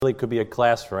Really could be a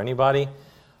class for anybody.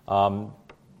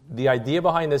 The idea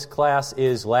behind this class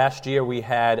is last year we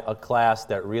had a class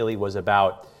that really was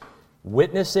about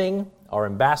witnessing, our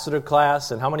ambassador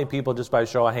class, and how many people, just by a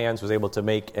show of hands, was able to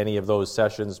make any of those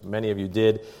sessions? Many of you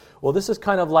did. Well, this is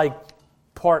kind of like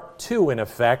part 2 in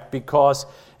effect, because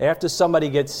after somebody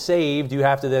gets saved, you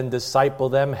have to then disciple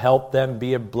them, help them,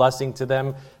 be a blessing to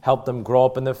them, help them grow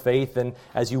up in the faith. And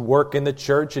as you work in the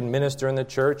church and minister in the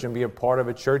church and be a part of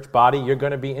a church body, you're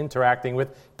going to be interacting with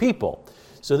people.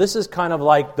 So this is kind of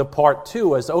like the part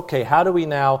 2 is, okay, how do we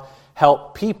now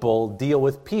help people, deal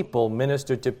with people,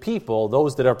 minister to people,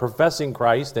 those that are professing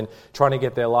Christ and trying to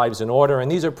get their lives in order. And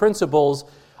these are principles.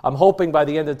 I'm hoping by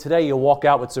the end of today you'll walk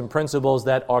out with some principles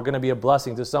that are going to be a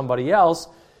blessing to somebody else,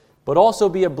 but also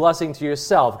be a blessing to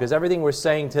yourself, because everything we're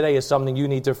saying today is something you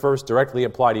need to first directly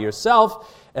apply to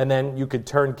yourself, and then you could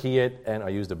turnkey it, and I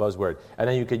used a buzzword, and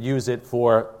then you could use it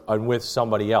for and with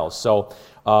somebody else. So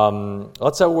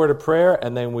let's have a word of prayer,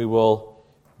 and then we will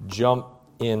jump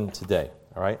in today.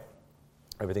 All right?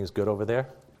 Everything's good over there?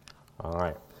 All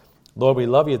right. Lord, we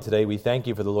love you today. We thank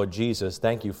you for the Lord Jesus.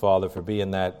 Thank you, Father, for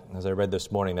being that, as I read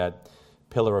this morning, that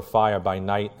pillar of fire by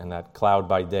night and that cloud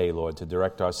by day, Lord, to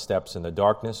direct our steps in the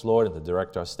darkness, Lord, and to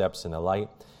direct our steps in the light.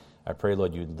 I pray,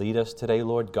 Lord, you'd lead us today,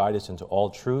 Lord, guide us into all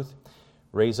truth.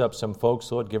 Raise up some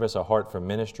folks, Lord, give us a heart for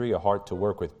ministry, a heart to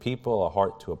work with people, a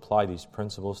heart to apply these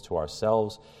principles to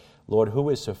ourselves. Lord, who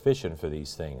is sufficient for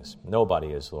these things? Nobody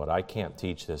is, Lord. I can't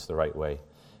teach this the right way.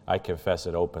 I confess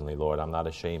it openly, Lord. I'm not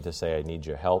ashamed to say I need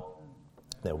your help,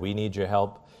 that we need your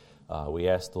help. We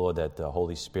ask, Lord, that the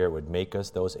Holy Spirit would make us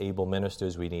those able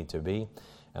ministers we need to be.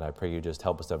 And I pray you just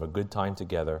help us to have a good time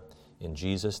together. In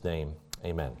Jesus' name,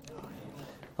 amen.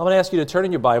 I'm going to ask you to turn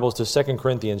in your Bibles to 2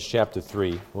 Corinthians chapter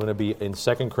 3. We're going to be in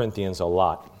 2 Corinthians a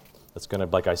lot. It's going to,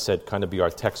 like I said, kind of be our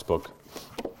textbook.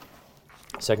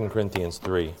 2 Corinthians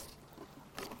 3.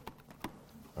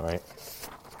 All right.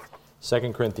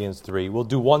 2 Corinthians 3. We'll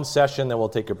do one session, then we'll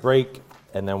take a break,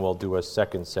 and then we'll do a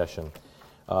second session.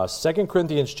 2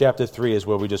 Corinthians chapter 3 is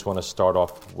where we just want to start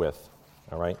off with.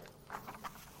 All right.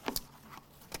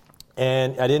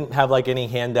 And I didn't have like any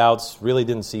handouts, really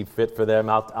didn't see fit for them.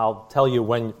 I'll tell you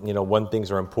when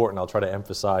things are important, I'll try to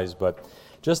emphasize, but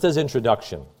just as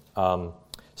introduction, 2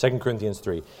 Corinthians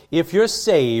 3. If you're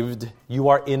saved, you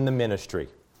are in the ministry,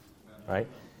 right?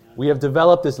 We have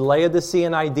developed this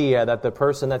Laodicean idea that the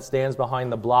person that stands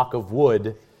behind the block of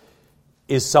wood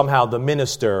is somehow the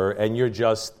minister and you're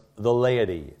just the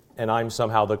laity and I'm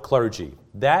somehow the clergy.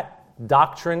 That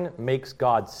doctrine makes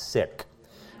God sick.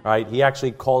 Right? He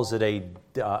actually calls it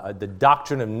the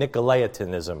doctrine of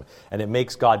Nicolaitanism, and it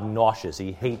makes God nauseous.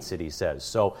 He hates it, he says.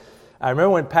 So I remember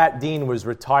when Pat Dean was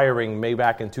retiring, maybe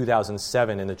back in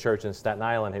 2007 in the church in Staten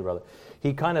Island, hey brother,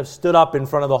 he kind of stood up in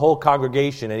front of the whole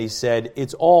congregation and he said,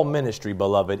 it's all ministry,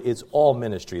 beloved. It's all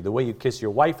ministry. The way you kiss your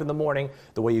wife in the morning,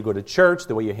 the way you go to church,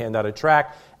 the way you hand out a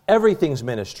tract, everything's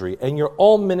ministry, and you're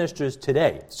all ministers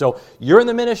today. So you're in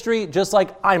the ministry just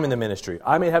like I'm in the ministry.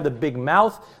 I may have the big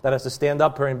mouth that has to stand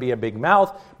up here and be a big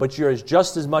mouth, but you're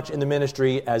just as much in the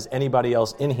ministry as anybody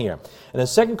else in here. And in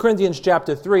 2 Corinthians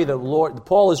chapter 3,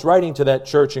 Paul is writing to that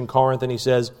church in Corinth, and he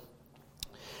says,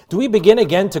 do we begin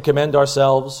again to commend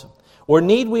ourselves? Or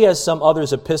need we, as some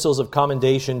others, epistles of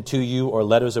commendation to you or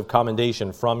letters of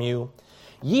commendation from you?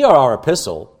 Ye are our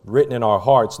epistle, written in our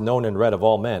hearts, known and read of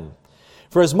all men.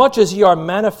 For as much as ye are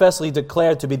manifestly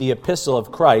declared to be the epistle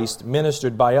of Christ,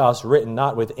 ministered by us, written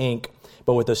not with ink,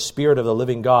 but with the Spirit of the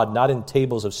living God, not in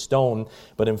tables of stone,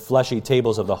 but in fleshy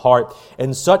tables of the heart.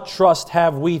 And such trust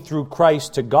have we through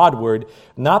Christ to Godward,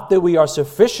 not that we are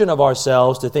sufficient of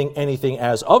ourselves to think anything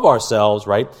as of ourselves,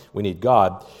 right? We need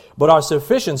God. But our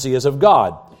sufficiency is of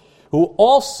God, who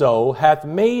also hath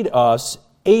made us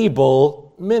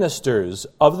able ministers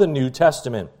of the New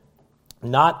Testament.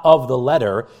 Not of the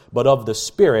letter, but of the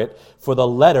Spirit, for the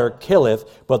letter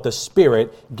killeth, but the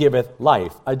Spirit giveth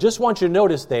life. I just want you to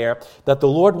notice there that the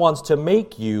Lord wants to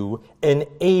make you an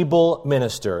able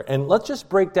minister. And let's just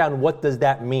break down, what does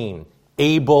that mean?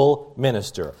 Able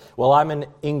minister. Well, I'm an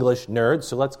English nerd,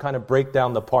 so let's kind of break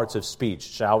down the parts of speech,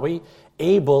 shall we?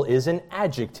 Able is an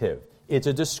adjective. It's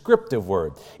a descriptive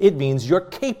word. It means you're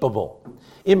capable.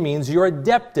 It means you're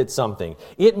adept at something.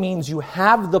 It means you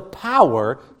have the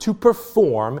power to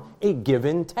perform a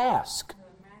given task.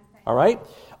 All right?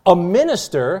 A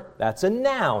minister, that's a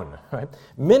noun. Right?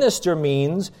 Minister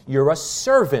means you're a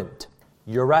servant.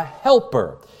 You're a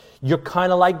helper. You're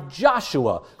kind of like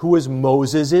Joshua, who was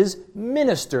Moses'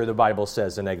 minister, the Bible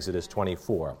says in Exodus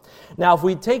 24. Now, if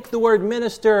we take the word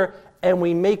minister and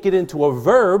we make it into a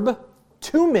verb,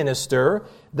 to minister,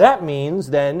 that means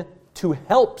then to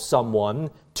help someone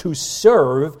to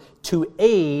serve, to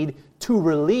aid, to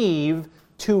relieve,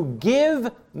 to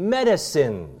give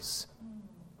medicines.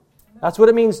 That's what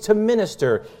it means to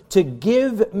minister, to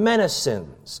give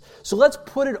medicines. So let's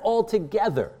put it all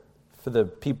together for the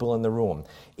people in the room.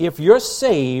 If you're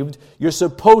saved, you're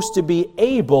supposed to be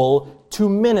able to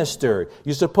minister.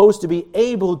 You're supposed to be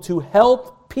able to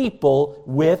help people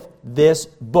with this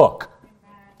book.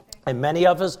 And many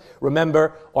of us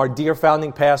remember our dear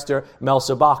founding pastor, Mel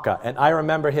Sabaka. And I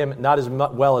remember him not as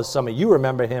well as some of you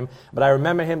remember him, but I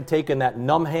remember him taking that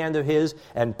numb hand of his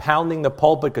and pounding the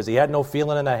pulpit because he had no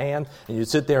feeling in the hand. And you'd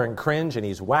sit there and cringe, and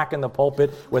he's whacking the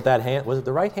pulpit with that hand. Was it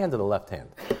the right hand or the left hand?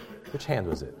 Which hand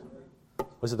was it?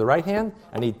 Was it the right hand?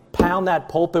 And he'd pound that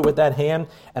pulpit with that hand.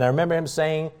 And I remember him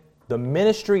saying, the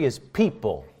ministry is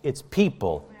people. It's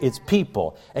people. It's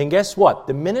people. And guess what?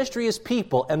 The ministry is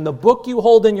people, and the book you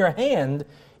hold in your hand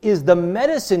is the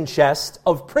medicine chest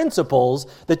of principles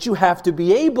that you have to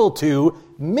be able to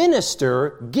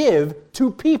minister, give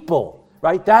to people.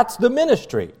 Right? That's the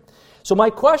ministry. So my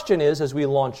question is, as we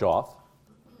launch off,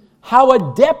 how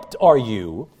adept are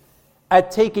you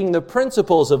at taking the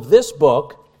principles of this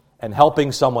book and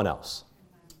helping someone else?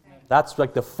 That's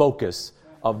like the focus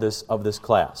of this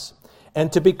class. And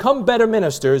to become better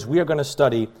ministers, we are going to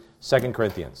study 2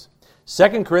 Corinthians.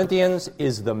 2 Corinthians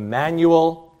is the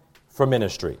manual for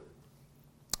ministry.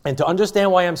 And to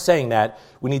understand why I'm saying that,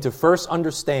 we need to first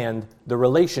understand the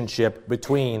relationship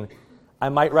between, I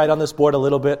might write on this board a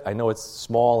little bit, I know it's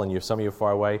small and some of you are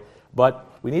far away,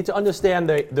 but we need to understand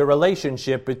the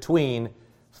relationship between,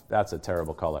 that's a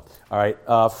terrible color, all right,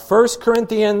 1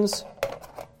 Corinthians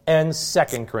and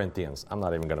 2 Corinthians. I'm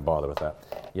not even going to bother with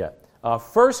that yet.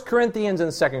 1 Corinthians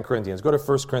and 2 Corinthians. Go to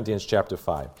 1 Corinthians chapter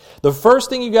 5. The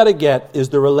first thing you got to get is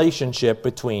the relationship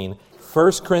between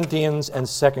 1 Corinthians and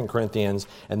 2 Corinthians,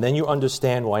 and then you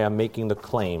understand why I'm making the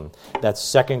claim that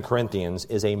 2 Corinthians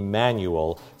is a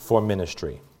manual for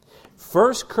ministry.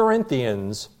 1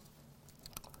 Corinthians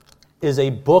is a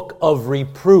book of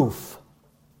reproof.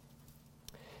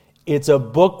 It's a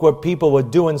book where people were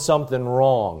doing something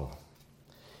wrong.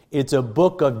 It's a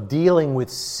book of dealing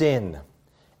with sin.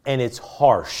 And it's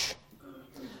harsh.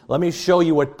 Let me show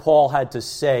you what Paul had to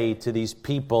say to these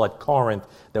people at Corinth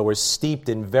that were steeped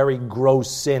in very gross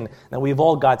sin. Now, we've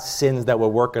all got sins that we're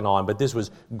working on, but this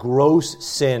was gross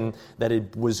sin that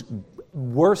it was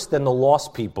worse than the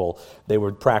lost people they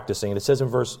were practicing. And it says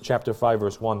in chapter 5,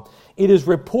 verse 1, "It is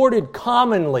reported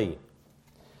commonly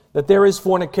that there is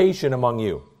fornication among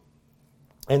you,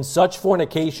 and such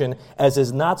fornication as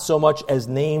is not so much as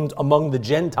named among the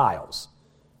Gentiles,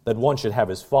 that one should have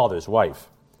his father's wife.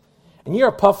 And ye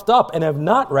are puffed up, and have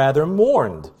not rather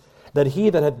mourned, that he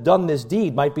that hath done this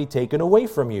deed might be taken away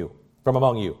from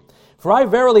among you. For I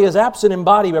verily, as absent in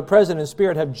body but present in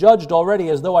spirit, have judged already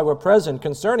as though I were present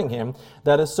concerning him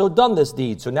that has so done this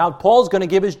deed." So now Paul's going to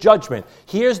give his judgment.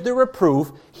 Here's the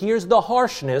reproof. Here's the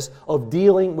harshness of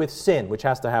dealing with sin, which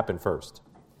has to happen first.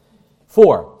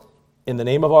 "For, in the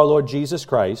name of our Lord Jesus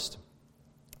Christ,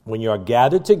 when you are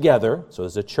gathered together," so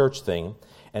it's a church thing,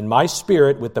 "and my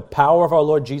spirit with the power of our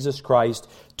Lord Jesus Christ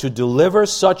to deliver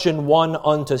such an one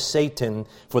unto Satan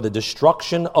for the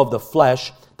destruction of the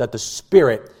flesh, that the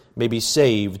spirit may be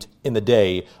saved in the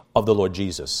day of the Lord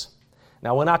Jesus."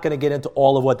 Now, we're not going to get into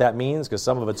all of what that means because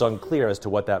some of it's unclear as to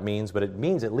what that means, but it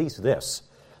means at least this,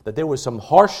 that there was some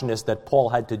harshness that Paul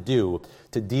had to do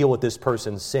to deal with this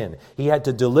person's sin. He had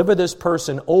to deliver this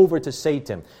person over to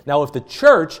Satan. Now, if the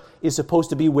church is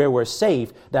supposed to be where we're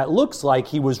safe, that looks like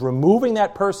he was removing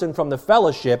that person from the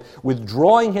fellowship,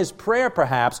 withdrawing his prayer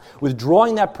perhaps,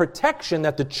 withdrawing that protection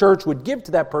that the church would give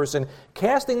to that person,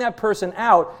 casting that person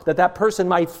out, that that person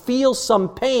might feel some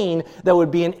pain that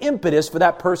would be an impetus for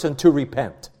that person to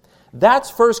repent. That's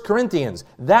 1 Corinthians.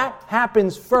 That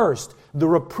happens first. The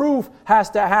reproof has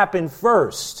to happen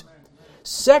first.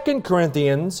 2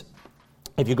 Corinthians,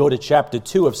 if you go to chapter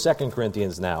 2 of 2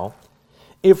 Corinthians now,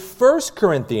 if 1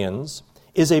 Corinthians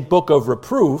is a book of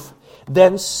reproof,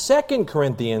 then 2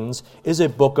 Corinthians is a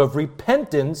book of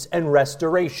repentance and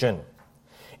restoration.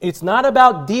 It's not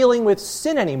about dealing with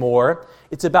sin anymore.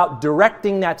 It's about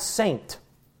directing that saint.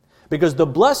 Because the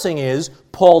blessing is,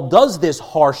 Paul does this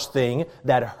harsh thing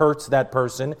that hurts that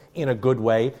person in a good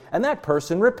way, and that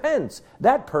person repents.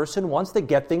 That person wants to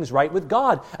get things right with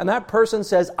God. And that person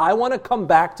says, I want to come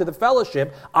back to the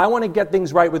fellowship. I want to get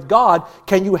things right with God.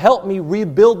 Can you help me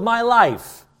rebuild my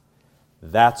life?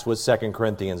 That's what 2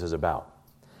 Corinthians is about.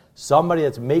 Somebody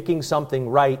that's making something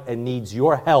right and needs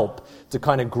your help to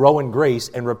kind of grow in grace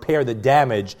and repair the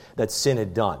damage that sin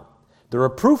had done. The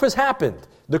reproof has happened.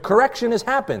 The correction has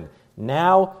happened.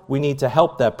 Now we need to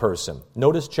help that person.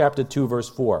 Notice chapter 2, verse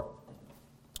 4.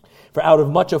 For out of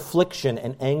much affliction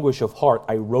and anguish of heart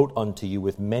I wrote unto you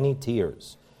with many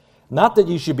tears. Not that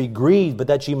ye should be grieved, but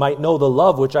that ye might know the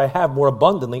love which I have more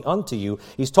abundantly unto you.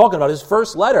 He's talking about his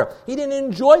first letter. He didn't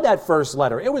enjoy that first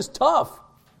letter. It was tough.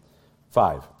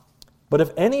 5. But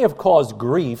if any have caused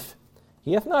grief,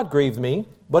 he hath not grieved me,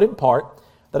 but in part,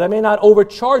 that I may not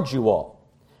overcharge you all.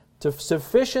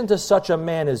 Sufficient to such a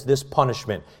man is this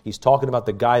punishment. He's talking about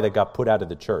the guy that got put out of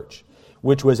the church,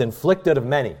 which was inflicted of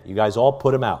many. You guys all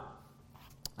put him out.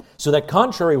 So that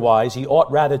contrariwise, ye ought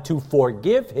rather to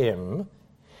forgive him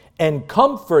and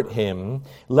comfort him,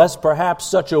 lest perhaps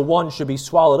such a one should be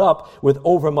swallowed up with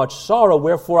overmuch sorrow.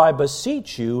 Wherefore I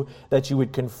beseech you that you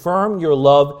would confirm your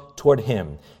love toward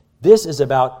him. This is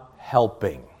about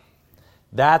helping.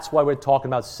 That's why we're talking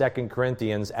about 2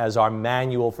 Corinthians as our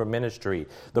manual for ministry.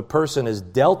 The person has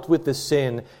dealt with the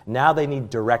sin. Now they need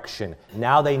direction.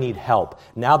 Now they need help.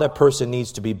 Now that person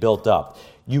needs to be built up.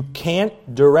 You can't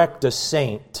direct a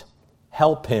saint,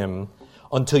 help him,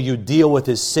 until you deal with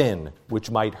his sin,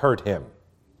 which might hurt him.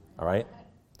 All right?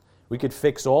 We could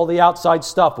fix all the outside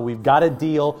stuff, but we've got to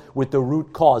deal with the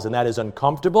root cause. And that is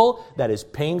uncomfortable, that is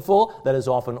painful, that is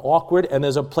often awkward, and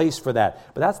there's a place for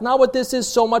that. But that's not what this is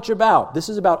so much about. This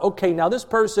is about, okay, now this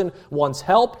person wants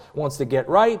help, wants to get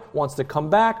right, wants to come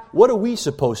back. What are we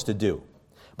supposed to do?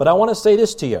 But I want to say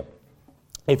this to you.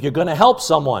 If you're going to help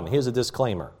someone, here's a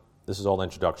disclaimer. This is all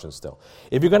introduction still.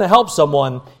 If you're going to help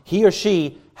someone, he or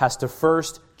she has to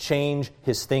first change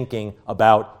his thinking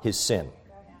about his sin.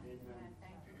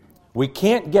 We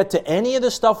can't get to any of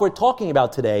the stuff we're talking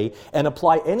about today and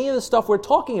apply any of the stuff we're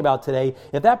talking about today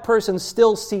if that person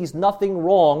still sees nothing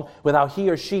wrong with how he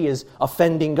or she is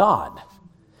offending God.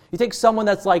 You take someone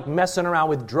that's like messing around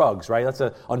with drugs, right? That's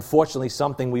unfortunately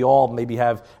something we all maybe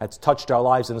have that's touched our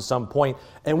lives in some point.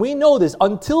 And we know this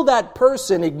until that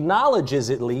person acknowledges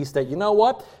at least that, you know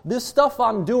what? This stuff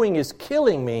I'm doing is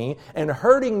killing me and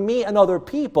hurting me and other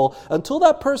people. Until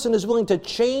that person is willing to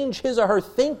change his or her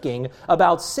thinking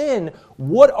about sin,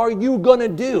 what are you going to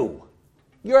do?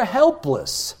 You're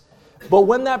helpless. But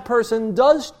when that person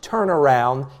does turn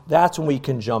around, that's when we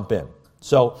can jump in.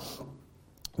 So,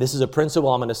 this is a principle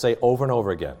I'm going to say over and over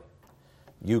again.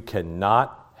 You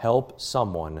cannot help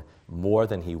someone more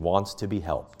than he wants to be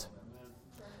helped.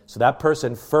 So that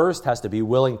person first has to be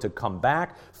willing to come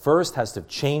back, first has to have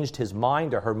changed his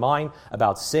mind or her mind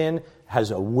about sin,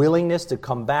 has a willingness to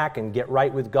come back and get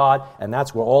right with God, and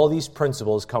that's where all these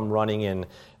principles come running in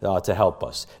to help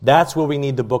us. That's where we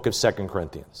need the book of 2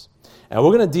 Corinthians. And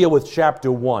we're going to deal with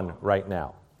chapter 1 right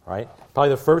now. Right? Probably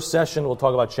the first session we'll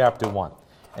talk about chapter 1.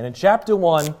 And in chapter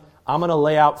 1, I'm going to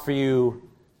lay out for you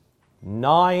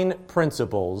 9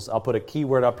 principles. I'll put a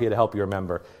keyword up here to help you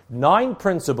remember. 9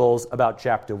 principles about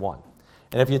chapter 1.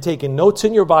 And if you're taking notes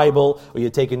in your Bible, or you're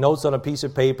taking notes on a piece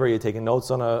of paper, or you're taking notes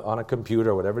on a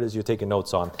computer, whatever it is you're taking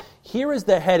notes on, here is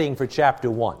the heading for chapter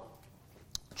 1.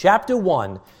 Chapter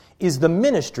 1 is the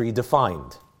ministry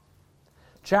defined.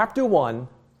 Chapter 1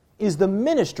 is the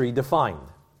ministry defined.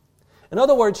 In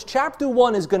other words, chapter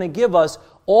 1 is going to give us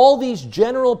all these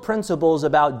general principles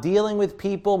about dealing with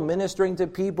people, ministering to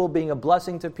people, being a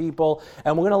blessing to people,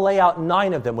 and we're going to lay out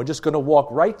 9 of them. We're just going to walk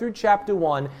right through chapter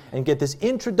 1 and get this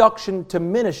introduction to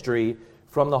ministry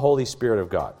from the Holy Spirit of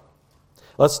God.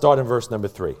 Let's start in verse number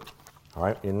 3. All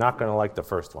right? You're not going to like the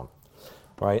first one.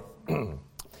 All right?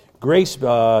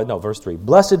 Verse 3.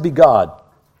 Blessed be God,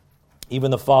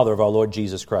 even the Father of our Lord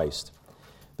Jesus Christ,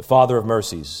 the Father of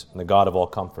mercies and the God of all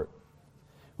comfort,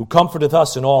 who comforteth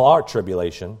us in all our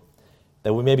tribulation,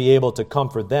 that we may be able to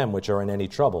comfort them which are in any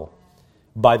trouble,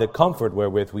 by the comfort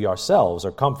wherewith we ourselves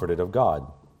are comforted of God.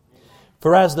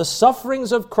 For as the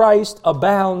sufferings of Christ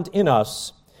abound in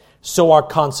us, so our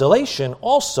consolation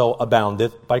also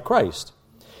aboundeth by Christ.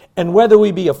 And whether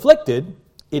we be afflicted,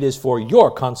 it is for your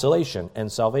consolation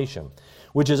and salvation,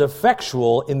 which is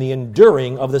effectual in the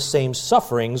enduring of the same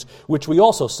sufferings which we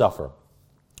also suffer.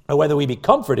 And whether we be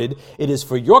comforted, it is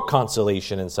for your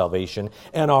consolation and salvation.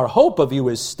 And our hope of you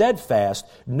is steadfast,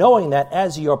 knowing that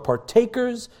as ye are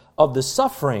partakers of the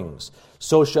sufferings,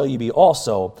 so shall ye be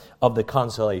also of the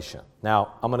consolation.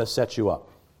 Now, I'm going to set you up.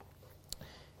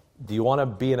 Do you want to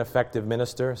be an effective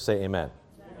minister? Say amen.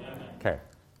 Amen. Okay.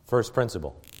 First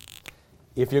principle.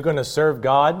 If you're going to serve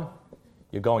God,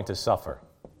 you're going to suffer.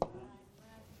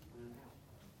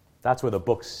 That's where the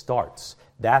book starts.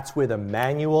 That's where the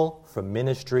manual for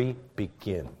ministry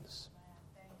begins.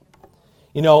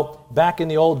 You know, back in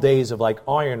the old days of like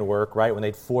ironwork, right, when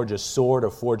they'd forge a sword or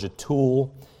forge a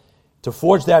tool, to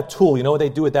forge that tool, you know what they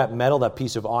do with that metal, that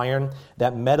piece of iron?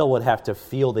 That metal would have to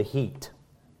feel the heat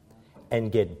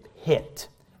and get hit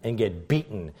and get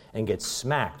beaten and get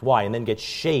smacked. Why? And then get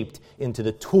shaped into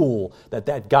the tool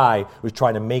that guy was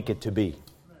trying to make it to be.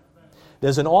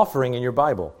 There's an offering in your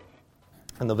Bible.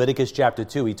 In Leviticus chapter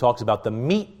 2, he talks about the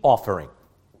meat offering.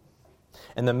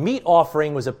 And the meat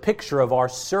offering was a picture of our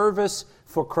service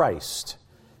for Christ.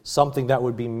 Something that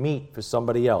would be meat for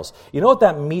somebody else. You know what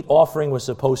that meat offering was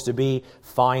supposed to be?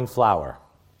 Fine flour.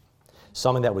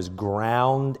 Something that was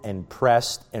ground and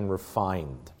pressed and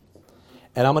refined.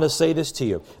 And I'm going to say this to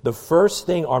you. The first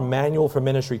thing our manual for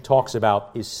ministry talks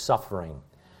about is suffering.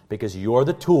 Because you're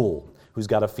the tool who's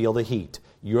got to feel the heat.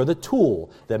 You're the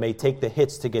tool that may take the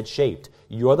hits to get shaped.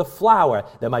 You're the flour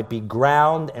that might be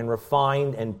ground and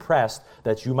refined and pressed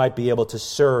that you might be able to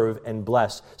serve and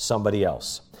bless somebody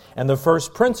else. And the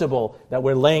first principle that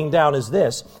we're laying down is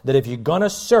this, that if you're going to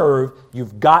serve,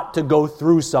 you've got to go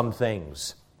through some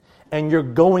things. And you're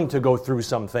going to go through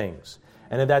some things.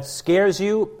 And if that scares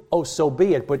you, oh, so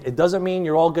be it. But it doesn't mean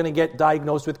you're all going to get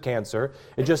diagnosed with cancer.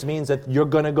 It just means that you're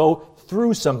going to go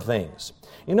through some things.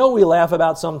 You know what we laugh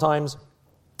about sometimes?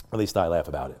 At least I laugh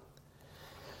about it.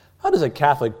 How does a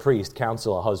Catholic priest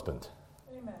counsel a husband?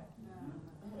 Amen.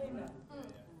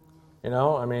 You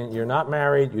know, I mean, you're not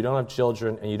married, you don't have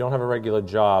children, and you don't have a regular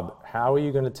job. How are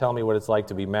you going to tell me what it's like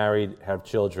to be married, have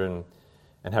children,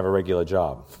 and have a regular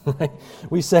job?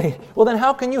 We say, well, then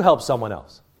how can you help someone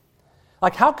else?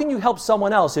 Like, how can you help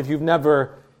someone else if you've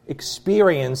never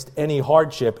experienced any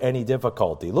hardship, any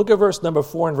difficulty? Look at verse number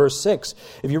 4 and verse 6.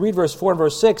 If you read verse 4 and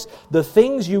verse 6, the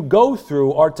things you go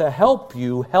through are to help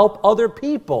you help other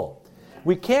people.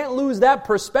 We can't lose that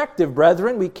perspective,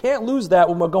 brethren. We can't lose that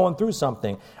when we're going through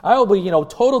something. I will be,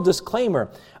 total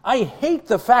disclaimer. I hate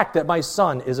the fact that my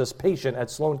son is a patient at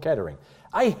Sloan Kettering.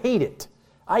 I hate it.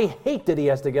 I hate that he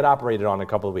has to get operated on in a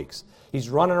couple of weeks. He's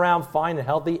running around fine and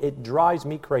healthy. It drives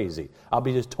me crazy. I'll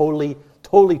be just totally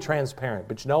transparent.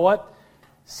 But you know what?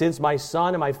 Since my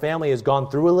son and my family has gone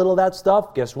through a little of that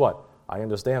stuff, guess what? I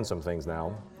understand some things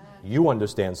now. You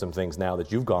understand some things now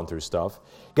that you've gone through stuff.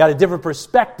 Got a different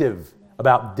perspective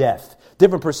about death,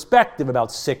 different perspective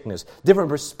about sickness, different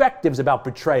perspectives about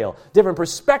betrayal, different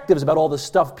perspectives about all the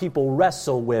stuff people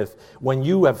wrestle with when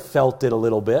you have felt it a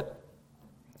little bit.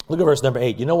 Look at verse number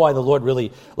 8. You know why the Lord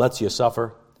really lets you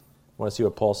suffer? Want to see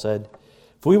what Paul said?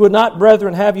 For we would not,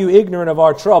 brethren, have you ignorant of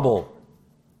our trouble,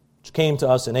 which came to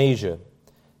us in Asia,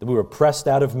 that we were pressed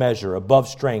out of measure, above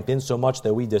strength, insomuch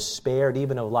that we despaired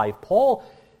even of life. Paul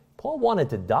wanted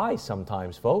to die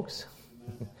sometimes, folks.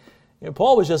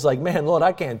 Paul was just like, man, Lord,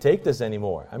 I can't take this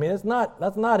anymore. I mean, that's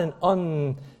not an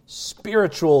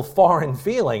unspiritual, foreign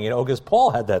feeling, because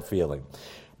Paul had that feeling.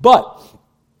 But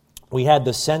we had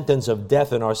the sentence of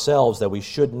death in ourselves, that we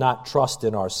should not trust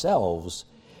in ourselves,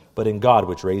 but in God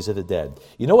which raiseth the dead.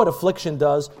 You know what affliction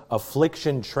does?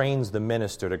 Affliction trains the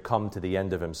minister to come to the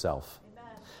end of himself. Amen.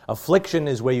 Affliction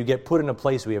is where you get put in a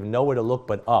place where you have nowhere to look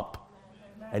but up.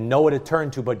 Amen. And nowhere to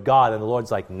turn to but God. And the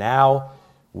Lord's like, now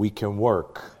we can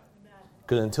work.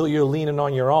 Because until you're leaning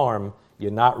on your arm,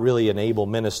 you're not really an able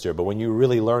minister. But when you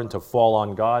really learn to fall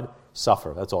on God,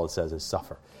 suffer. That's all it says is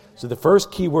suffer. So the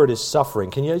first key word is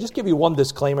suffering. Can you just give you one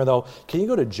disclaimer, though? Can you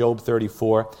go to Job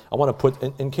 34? I want to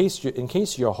put, in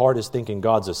case your heart is thinking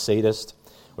God's a sadist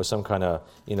or some kind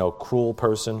of, cruel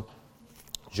person.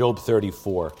 Job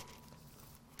 34.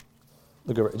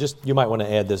 Look at, you might want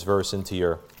to add this verse into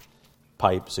your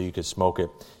pipe so you could smoke it.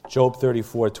 Job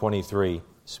 34:23,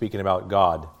 speaking about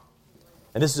God.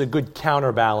 And this is a good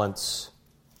counterbalance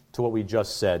to what we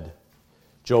just said.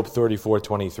 Job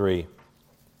 34:23.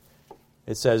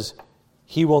 It says,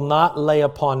 he will not lay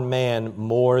upon man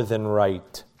more than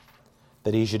right,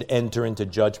 that he should enter into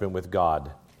judgment with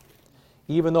God.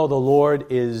 Even though the Lord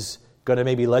is going to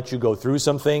maybe let you go through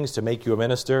some things to make you a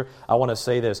minister, I want to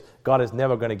say this, God is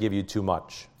never going to give you too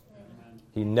much. Amen.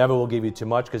 He never will give you too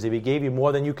much, because if he gave you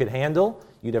more than you could handle,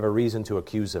 you'd have a reason to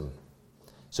accuse him.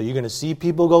 So you're going to see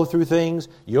people go through things,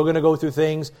 you're going to go through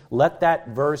things. Let that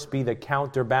verse be the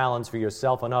counterbalance for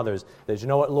yourself and others. That, you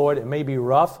know what, Lord, it may be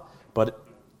rough, but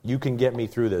you can get me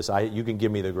through this. You can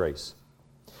give me the grace.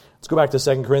 Let's go back to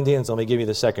 2 Corinthians. Let me give you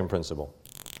the second principle.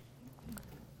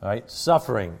 All right,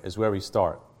 suffering is where we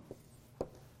start.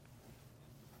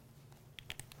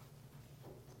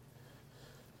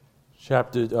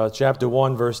 Chapter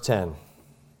 1, verse 10.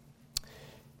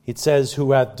 It says,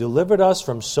 who hath delivered us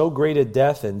from so great a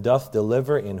death, and doth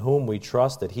deliver, in whom we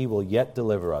trust that he will yet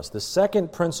deliver us. The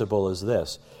second principle is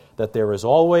this, that there is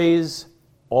always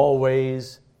hope.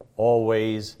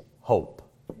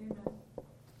 Amen.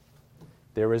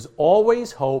 There is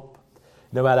always hope,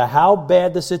 no matter how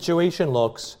bad the situation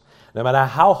looks, no matter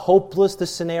how hopeless the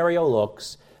scenario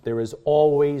looks, there is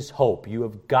always hope. You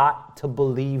have got to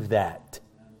believe that.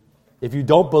 If you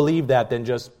don't believe that, then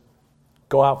just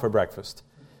go out for breakfast.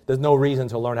 There's no reason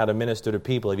to learn how to minister to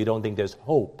people if you don't think there's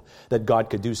hope that God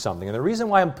could do something. And the reason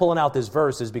why I'm pulling out this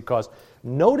verse is because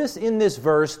notice in this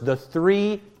verse the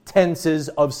three tenses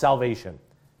of salvation: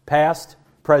 past,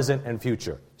 present, and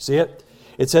future. See it?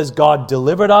 It says, God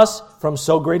delivered us from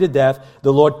so great a death.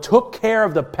 The Lord took care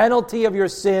of the penalty of your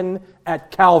sin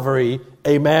at Calvary.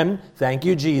 Amen. Thank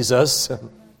you, Jesus.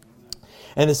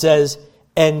 And it says,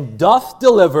 and doth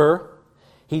deliver.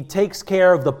 He takes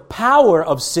care of the power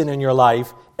of sin in your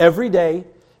life every day,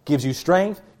 gives you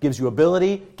strength, gives you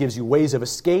ability, gives you ways of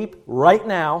escape right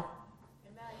now.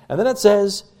 Amen. And then it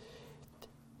says,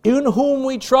 in whom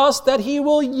we trust that He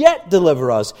will yet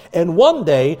deliver us. And one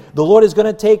day, the Lord is going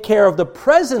to take care of the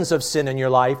presence of sin in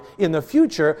your life. In the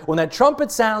future, when that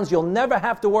trumpet sounds, you'll never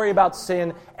have to worry about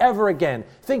sin ever again.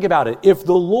 Think about it. If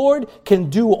the Lord can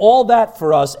do all that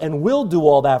for us and will do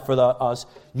all that for us,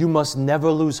 you must never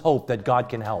lose hope that God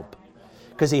can help.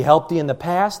 Because He helped you in the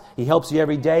past, He helps you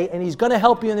every day, and He's going to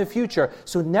help you in the future.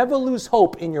 So never lose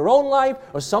hope in your own life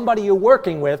or somebody you're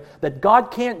working with that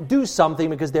God can't do something,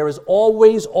 because there is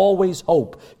always, always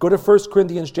hope. Go to 1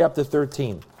 Corinthians chapter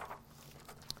 13.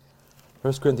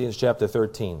 1 Corinthians chapter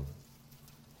 13.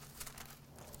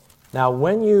 Now,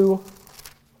 when you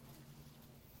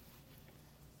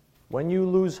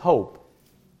lose hope,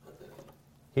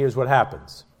 here's what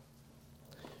happens.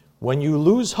 When you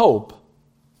lose hope,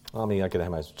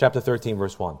 chapter 13,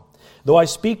 verse 1. Though I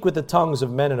speak with the tongues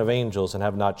of men and of angels and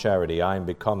have not charity, I am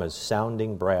become as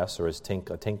sounding brass or as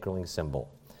a tinkling cymbal.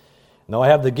 And though I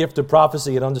have the gift of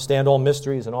prophecy and understand all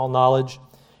mysteries and all knowledge,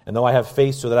 and though I have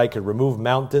faith so that I could remove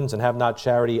mountains and have not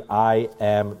charity, I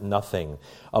am nothing.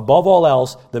 Above all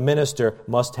else, the minister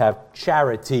must have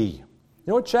charity. You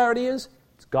know what charity is?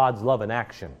 It's God's love in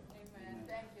action.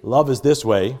 Love is this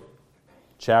way.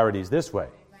 Charity is this way.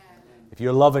 If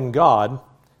you're loving God,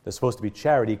 there's supposed to be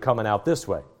charity coming out this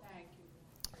way.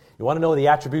 You want to know the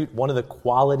attribute, one of the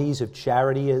qualities of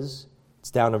charity is?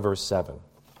 It's down in verse 7.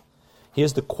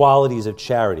 Here's the qualities of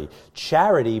charity.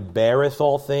 Charity beareth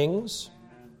all things,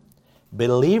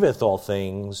 believeth all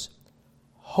things,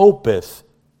 hopeth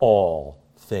all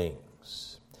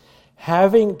things.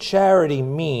 Having charity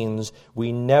means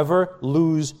we never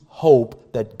lose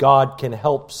hope that God can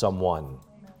help someone.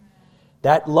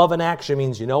 That love in action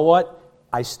means, you know what?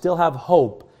 I still have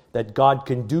hope that God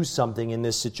can do something in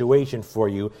this situation for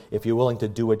you if you're willing to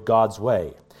do it God's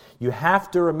way. You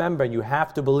have to remember, you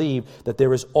have to believe that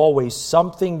there is always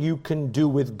something you can do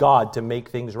with God to make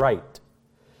things right.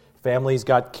 Families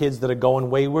got kids that are going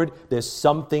wayward, there's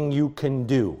something you can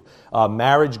do.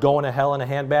 Marriage going to hell in a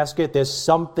handbasket, there's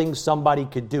something somebody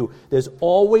could do. There's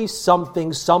always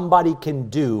something somebody can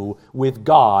do with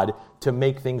God to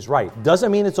make things right.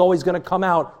 Doesn't mean it's always going to come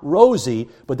out rosy,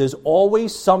 but there's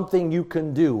always something you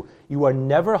can do. You are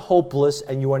never hopeless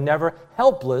and you are never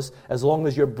helpless as long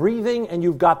as you're breathing and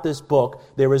you've got this book.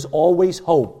 There is always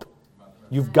hope.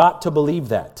 You've got to believe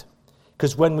that.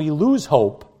 Because when we lose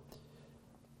hope,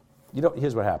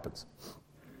 here's what happens.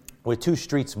 We're too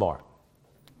street smart.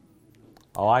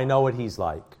 Oh, I know what he's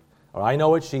like. Or I know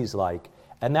what she's like.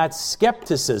 And that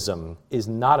skepticism is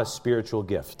not a spiritual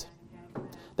gift.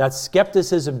 That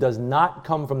skepticism does not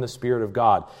come from the Spirit of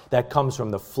God. That comes from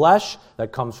the flesh,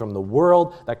 that comes from the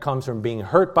world, that comes from being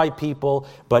hurt by people.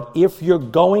 But if you're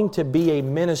going to be a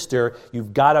minister,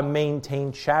 you've got to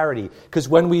maintain charity. Because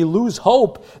when we lose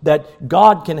hope that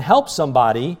God can help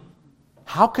somebody,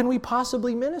 how can we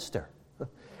possibly minister?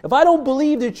 If I don't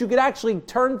believe that you could actually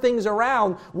turn things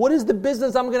around, what is the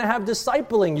business I'm going to have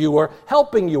discipling you or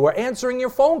helping you or answering your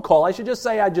phone call? I should just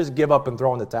say I just give up and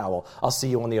throw in the towel. I'll see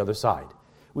you on the other side.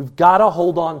 We've got to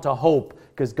hold on to hope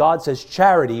because God says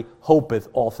charity hopeth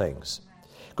all things.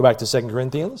 Go back to 2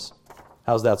 Corinthians.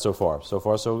 How's that so far? So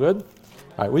far, so good?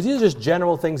 All right, these are just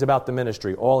general things about the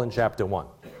ministry, all in chapter 1.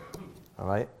 All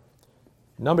right?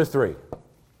 Number 3. All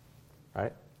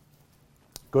right?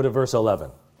 Go to verse 11.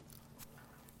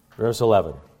 Verse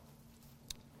 11.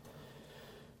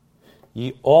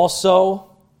 Ye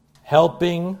also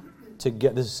helping to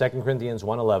get, this is 2 Corinthians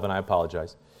 1:11, I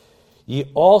apologize.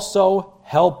 Ye also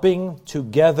helping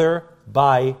together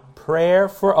by prayer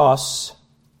for us,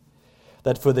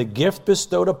 that for the gift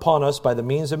bestowed upon us by the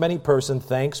means of many persons,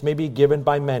 thanks may be given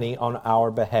by many on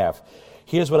our behalf.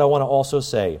 Here's what I want to also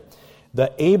say.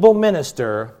 The able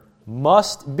minister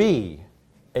must be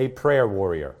a prayer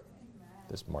warrior.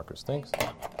 This marker stinks.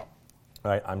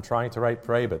 All right, I'm trying to write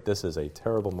pray, but this is a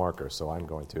terrible marker, so I'm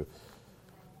going to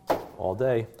all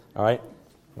day. All right,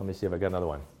 let me see if I got another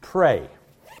one. Pray.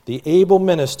 The able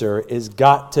minister is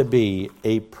got to be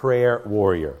a prayer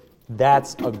warrior.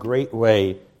 That's a great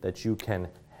way that you can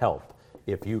help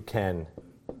if you can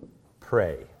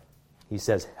pray. He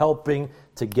says, helping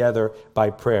together by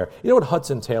prayer. You know what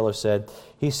Hudson Taylor said?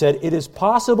 He said, it is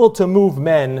possible to move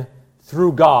men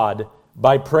through God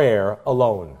by prayer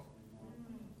alone.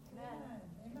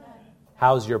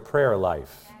 How's your prayer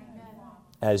life?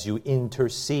 As you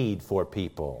intercede for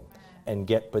people and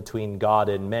get between God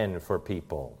and men for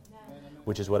people,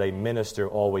 which is what a minister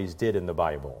always did in the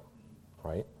Bible,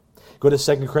 right? Go to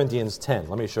 2 Corinthians 10.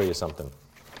 Let me show you something.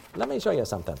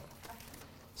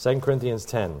 2 Corinthians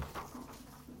 10.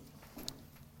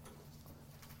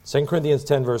 2 Corinthians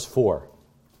 10, verse 4.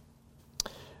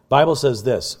 Bible says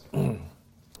this,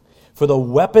 for the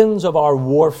weapons of our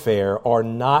warfare are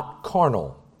not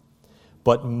carnal,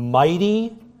 but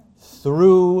mighty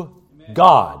through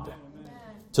God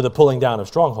to the pulling down of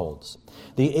strongholds.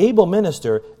 The able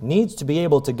minister needs to be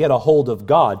able to get a hold of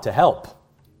God to help.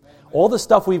 All the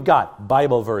stuff we've got,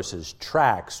 Bible verses,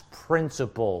 tracts,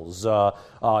 principles,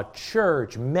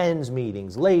 church, men's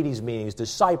meetings, ladies' meetings,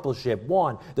 discipleship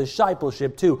 1,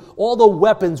 discipleship 2, all the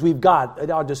weapons we've got at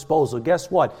our disposal,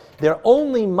 guess what? They're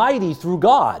only mighty through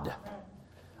God.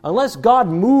 Unless God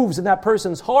moves in that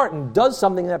person's heart and does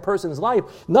something in that person's life,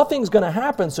 nothing's going to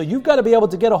happen. So you've got to be able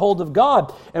to get a hold of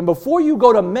God. And before you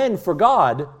go to men for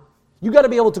God, you've got to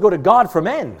be able to go to God for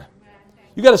men.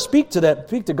 You've got to speak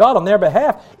to God on their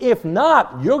behalf. If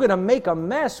not, you're going to make a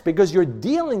mess because you're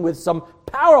dealing with some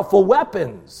powerful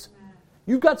weapons.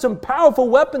 You've got some powerful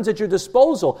weapons at your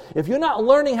disposal. If you're not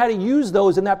learning how to use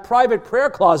those in that private prayer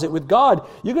closet with God,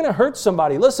 you're going to hurt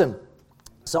somebody. Listen,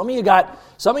 some of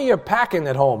you are packing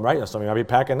at home, right? Some of you might be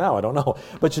packing now, I don't know.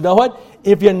 But you know what?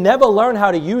 If you never learn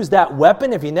how to use that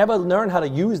weapon, if you never learn how to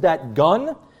use that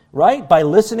gun, right, by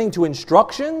listening to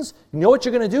instructions, you know what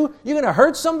you're going to do? You're going to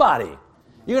hurt somebody.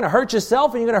 You're going to hurt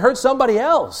yourself and you're going to hurt somebody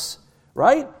else,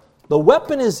 right? The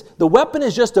weapon is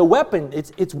just a weapon.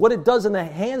 It's what it does in the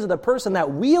hands of the person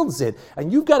that wields it.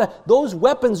 And those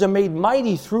weapons are made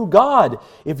mighty through God.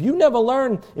 If you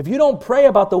don't pray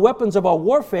about the weapons of our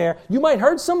warfare, you might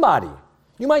hurt somebody.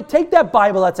 You might take that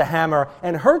Bible that's a hammer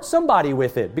and hurt somebody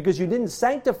with it because you didn't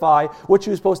sanctify what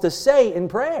you were supposed to say in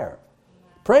prayer.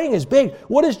 Praying is big.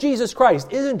 What is Jesus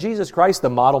Christ? Isn't Jesus Christ the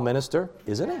model minister?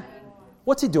 Isn't he?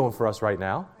 What's he doing for us right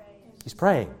now? He's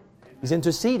praying. He's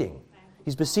interceding.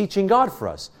 He's beseeching God for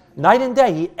us. Night and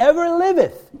day, he ever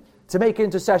liveth to make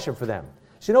intercession for them.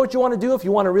 So you know what you want to do if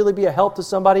you want to really be a help to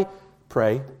somebody?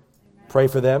 Pray. Pray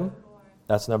for them.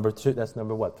 That's number 2. That's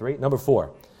number what? 3? Number 4.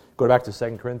 Go back to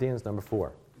 2 Corinthians, number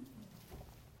 4.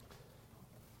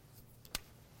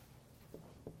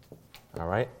 All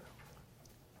right?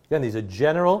 Again, these are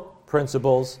general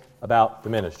principles about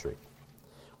the ministry.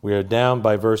 We are down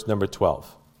by verse number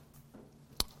 12.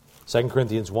 2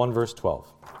 Corinthians 1, verse 12.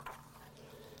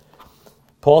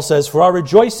 Paul says, for our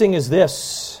rejoicing is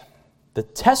this, the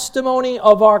testimony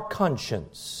of our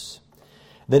conscience,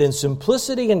 that in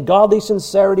simplicity and godly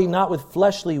sincerity, not with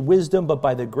fleshly wisdom, but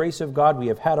by the grace of God, we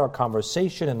have had our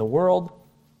conversation in the world,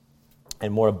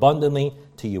 and more abundantly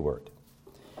to you word.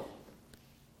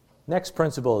 Next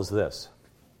principle is this,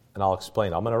 and I'll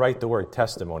explain. I'm going to write the word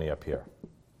testimony up here.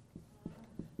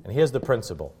 And here's the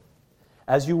principle.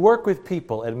 As you work with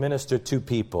people and minister to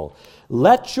people,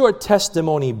 let your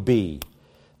testimony be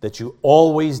that you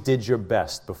always did your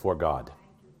best before God.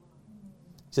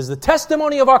 He says the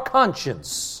testimony of our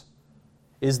conscience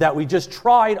is that we just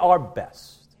tried our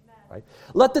best. Right?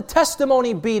 Let the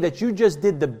testimony be that you just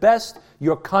did the best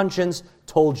your conscience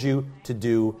told you to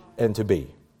do and to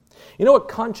be. You know what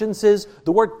conscience is?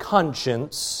 The word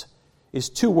conscience is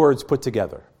 2 words put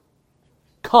together.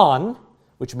 Con,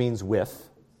 which means with,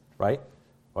 right?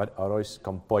 What? Arroz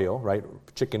con pollo, right?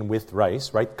 Chicken with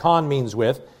rice, right? Con means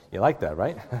with. You like that,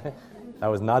 right? That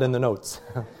was not in the notes,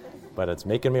 but it's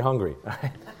making me hungry.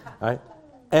 Right?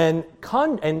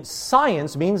 And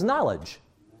science means knowledge.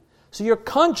 So your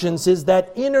conscience is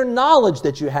that inner knowledge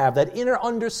that you have, that inner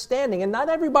understanding. And not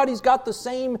everybody's got the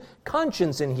same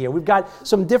conscience in here. We've got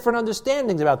some different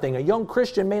understandings about things. A young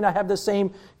Christian may not have the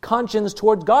same conscience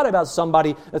towards God about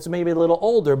somebody that's maybe a little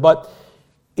older, but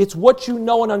it's what you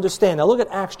know and understand. Now look at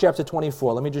Acts chapter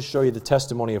 24. Let me just show you the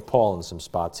testimony of Paul in some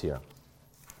spots here.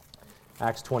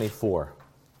 Acts 24.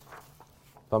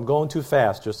 If I'm going too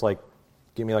fast, just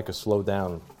give me a slow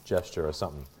down gesture or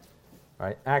something. All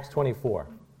right, Acts 24.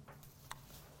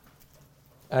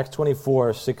 Acts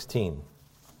 24:16.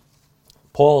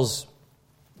 Paul's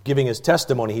giving his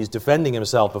testimony. He's defending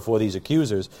himself before these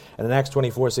accusers. And in Acts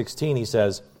 24:16 he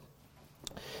says,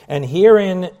 and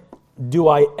herein do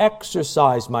I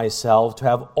exercise myself to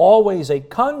have always a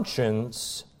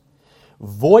conscience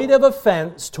void of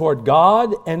offense toward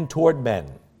God and toward men.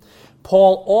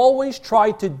 Paul always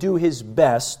tried to do his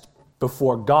best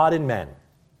before God and men.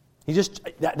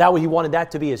 That way he wanted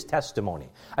that to be his testimony.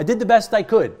 I did the best I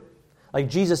could. Like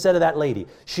Jesus said to that lady,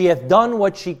 she hath done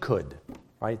what she could.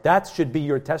 Right? That should be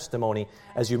your testimony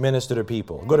as you minister to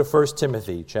people. Go to 1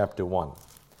 Timothy chapter 1.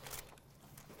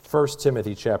 1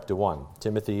 Timothy chapter 1.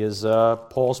 Timothy is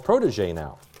Paul's protege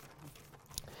now.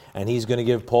 And he's going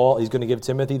to give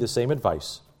Timothy the same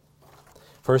advice.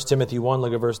 1 Timothy 1,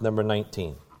 look at verse number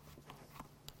 19.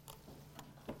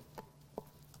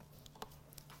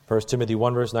 1 Timothy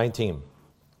 1, verse 19.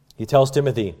 He tells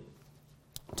Timothy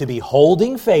to be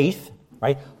holding faith,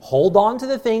 right? Hold on to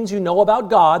the things you know about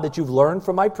God that you've learned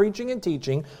from my preaching and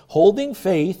teaching, holding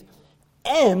faith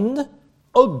and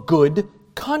a good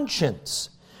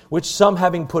conscience, which some,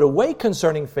 having put away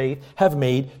concerning faith, have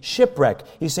made shipwreck.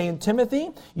 He's saying, Timothy,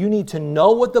 you need to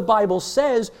know what the Bible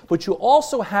says, but you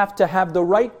also have to have the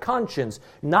right conscience,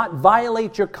 not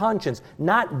violate your conscience,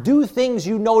 not do things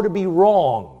you know to be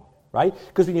wrong. Right?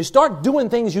 Because when you start doing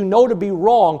things you know to be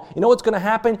wrong, you know what's going to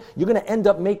happen? You're going to end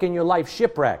up making your life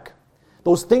shipwreck.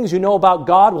 Those things you know about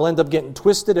God will end up getting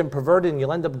twisted and perverted, and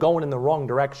you'll end up going in the wrong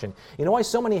direction. You know why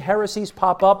so many heresies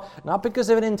pop up? Not because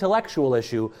of an intellectual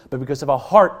issue, but because of a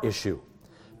heart issue.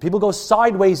 People go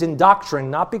sideways in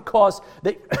doctrine, not because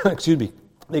they,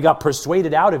 they got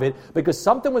persuaded out of it, because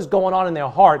something was going on in their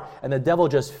heart, and the devil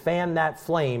just fanned that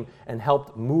flame and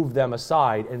helped move them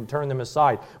aside and turn them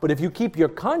aside. But if you keep your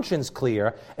conscience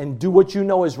clear and do what you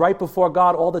know is right before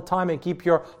God all the time and keep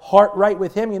your heart right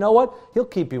with Him, you know what? He'll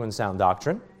keep you in sound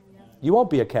doctrine. You won't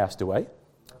be a castaway.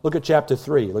 Look at chapter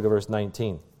 3. Look at verse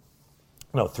 19.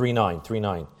 No,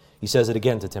 3:9. He says it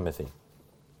again to Timothy.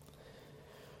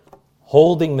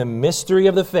 Holding the mystery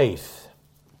of the faith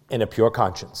in a pure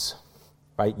conscience.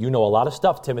 Right? You know a lot of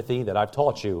stuff, Timothy, that I've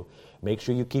taught you. Make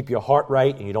sure you keep your heart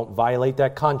right and you don't violate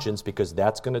that conscience, because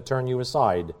that's going to turn you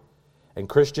aside. And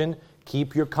Christian,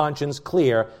 keep your conscience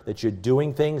clear that you're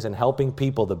doing things and helping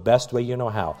people the best way you know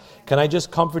how. Can I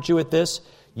just comfort you with this?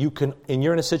 You're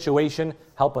in a situation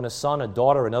helping a son, a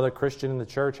daughter, another Christian in the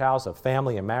church house, a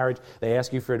family, a marriage. They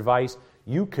ask you for advice.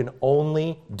 You can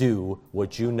only do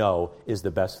what you know is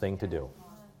the best thing to do.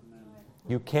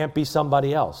 You can't be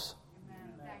somebody else.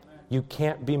 You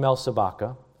can't be Mel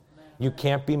Sabaka. You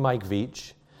can't be Mike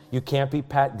Veach. You can't be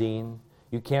Pat Dean.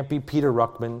 You can't be Peter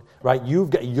Ruckman. Right?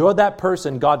 You're that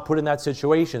person God put in that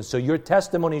situation. So your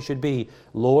testimony should be,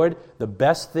 Lord, the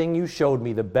best thing you showed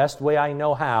me, the best way I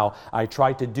know how, I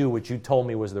tried to do what you told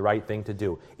me was the right thing to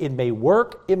do. It may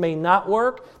work. It may not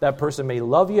work. That person may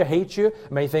love you, hate you,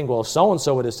 may think, well,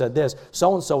 so-and-so would have said this.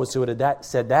 So-and-so would have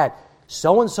said that.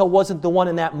 So-and-so wasn't the one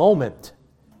in that moment.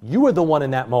 You were the one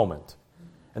in that moment.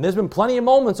 And there's been plenty of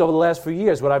moments over the last few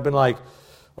years where I've been like,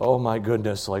 oh my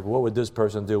goodness, like what would this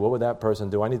person do? What would that person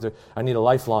do? I need a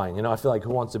lifeline. You know, I feel like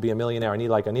who wants to be a millionaire? I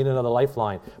need another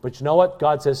lifeline. But you know what?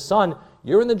 God says, son,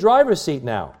 you're in the driver's seat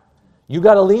now. You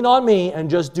got to lean on me and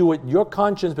just do what your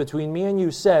conscience between me and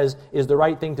you says is the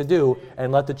right thing to do,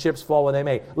 and let the chips fall where they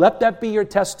may. Let that be your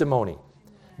testimony.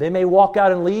 They may walk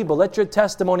out and leave, but let your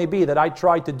testimony be that I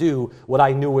tried to do what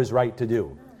I knew was right to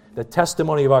do. The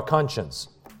testimony of our conscience.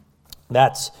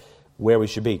 That's where we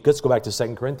should be. Let's go back to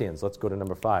 2 Corinthians. Let's go to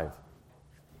number 5.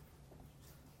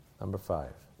 Number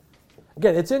 5.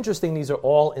 Again, it's interesting these are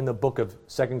all in the book of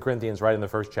 2 Corinthians, right in the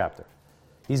first chapter.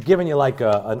 He's given you like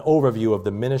an overview of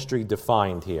the ministry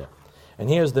defined here. And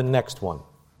here's the next one.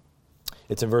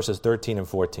 It's in verses 13 and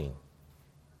 14.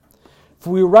 For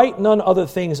we write none other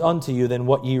things unto you than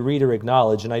what ye read or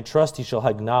acknowledge, and I trust ye shall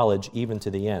acknowledge even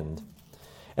to the end.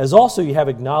 As also ye have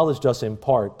acknowledged us in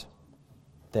part,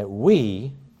 that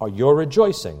we are your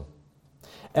rejoicing,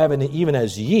 even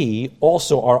as ye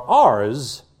also are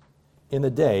ours in the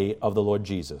day of the Lord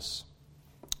Jesus.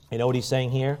 You know what he's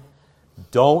saying here?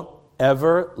 Don't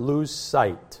ever lose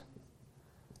sight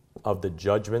of the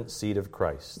judgment seat of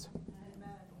Christ.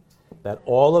 Amen. That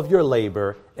all of your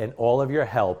labor and all of your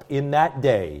help in that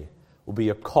day will be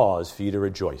a cause for you to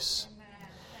rejoice. Amen.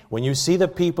 When you see the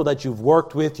people that you've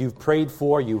worked with, you've prayed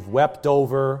for, you've wept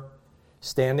over,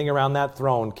 standing around that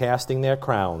throne, casting their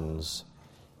crowns,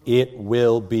 it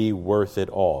will be worth it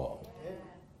all.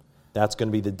 That's going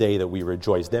to be the day that we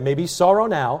rejoice. There may be sorrow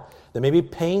now. There may be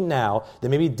pain now.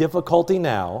 There may be difficulty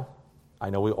now.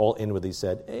 I know we all inwardly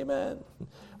said, amen.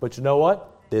 But you know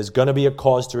what? There's going to be a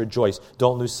cause to rejoice.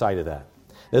 Don't lose sight of that.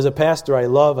 There's a pastor I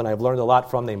love and I've learned a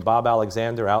lot from named Bob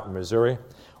Alexander out in Missouri.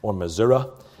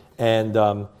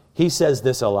 And he says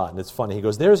this a lot, and it's funny. He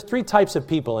goes, there's 3 types of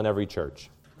people in every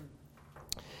church.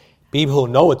 People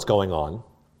who know what's going on,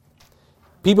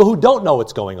 people who don't know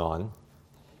what's going on,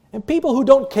 and people who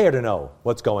don't care to know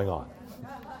what's going on.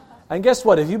 And guess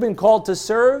what? If you've been called to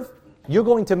serve, you're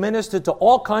going to minister to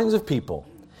all kinds of people.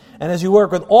 And as you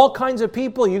work with all kinds of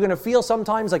people, you're going to feel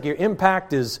sometimes like your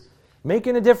impact is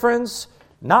making a difference,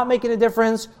 not making a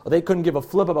difference, or they couldn't give a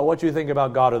flip about what you think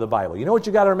about God or the Bible. You know what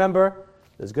you got to remember?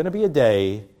 There's going to be a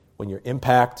day when your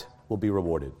impact will be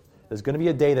rewarded. There's going to be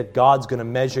a day that God's going to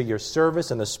measure your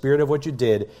service and the spirit of what you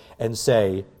did and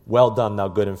say, well done, thou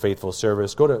good and faithful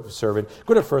servant. Go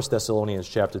to 1 Thessalonians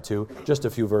chapter 2. Just a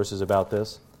few verses about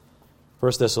this.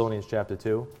 1 Thessalonians chapter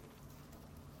 2.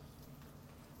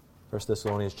 1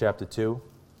 Thessalonians chapter 2.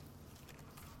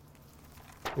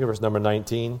 Look at verse number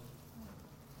 19.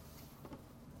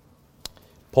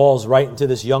 Paul's writing to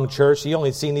this young church. He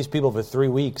only seen these people for 3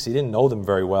 weeks. He didn't know them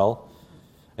very well.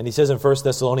 And he says in 1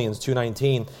 Thessalonians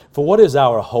 2:19, for what is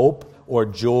our hope or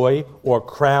joy or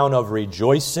crown of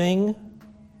rejoicing?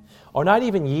 Are not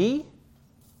even ye in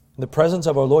the presence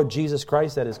of our Lord Jesus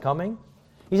Christ that is coming?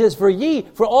 He says,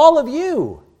 for all of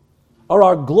you are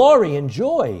our glory and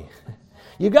joy.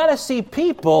 You got to see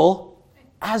people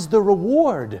as the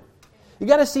reward. You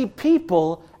got to see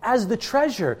people as the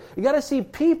treasure. You got to see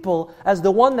people as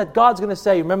the one that God's going to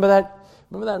say, remember that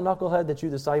knucklehead that you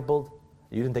discipled?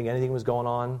 You didn't think anything was going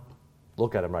on?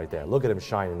 Look at him right there. Look at him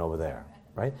shining over there.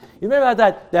 Right? You remember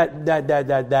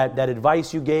that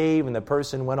advice you gave and the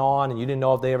person went on and you didn't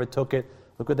know if they ever took it?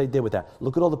 Look what they did with that.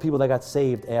 Look at all the people that got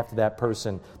saved after that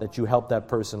person, that you helped that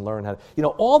person learn how to...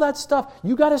 all that stuff.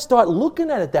 You got to start looking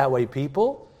at it that way,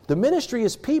 people. The ministry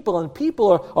is people, and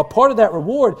people are part of that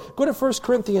reward. Go to 1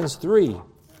 Corinthians 3.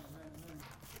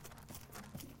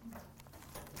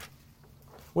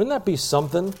 Wouldn't that be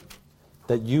something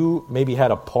that you maybe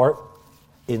had a part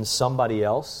in somebody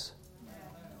else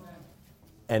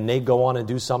and they go on and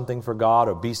do something for God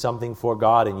or be something for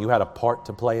God and you had a part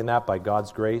to play in that by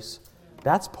God's grace?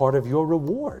 That's part of your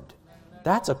reward.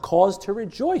 That's a cause to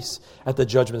rejoice at the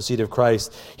judgment seat of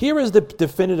Christ. Here is the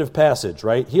definitive passage,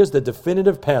 right? Here's the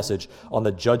definitive passage on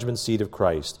the judgment seat of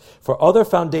Christ. For other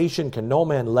foundation can no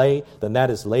man lay than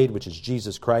that is laid, which is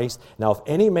Jesus Christ. Now if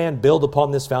any man build upon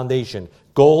this foundation,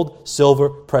 gold, silver,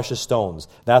 precious stones,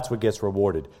 that's what gets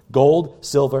rewarded. Gold,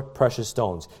 silver, precious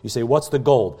stones. You say, what's the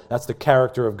gold? That's the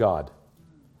character of God.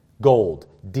 Gold,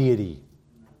 deity.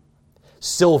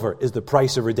 Silver is the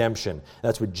price of redemption.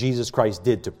 That's what Jesus Christ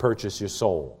did to purchase your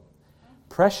soul.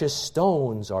 Precious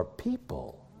stones are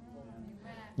people.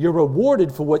 You're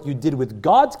rewarded for what you did with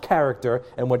God's character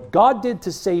and what God did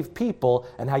to save people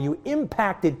and how you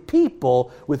impacted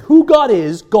people with who God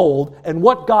is, gold, and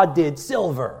what God did,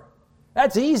 silver.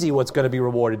 That's easy what's going to be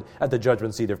rewarded at the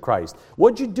judgment seat of Christ.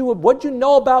 What'd you do? What'd you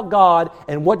know about God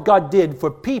and what God did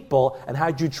for people and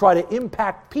how'd you try to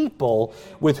impact people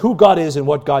with who God is and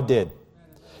what God did?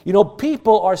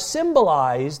 People are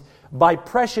symbolized by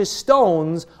precious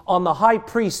stones on the high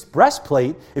priest's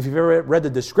breastplate. If you've ever read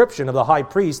the description of the high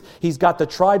priest, he's got the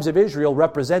tribes of Israel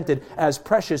represented as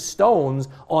precious stones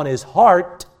on his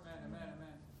heart.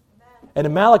 And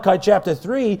in Malachi chapter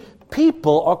 3,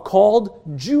 people are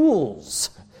called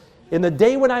jewels. In the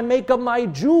day when I make up my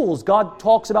jewels, God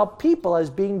talks about people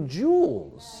as being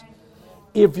jewels.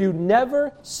 If you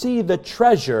never see the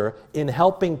treasure in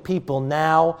helping people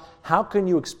now, how can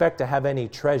you expect to have any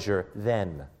treasure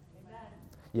then?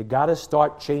 You got to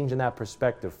start changing that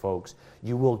perspective, folks.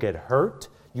 You will get hurt.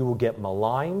 You will get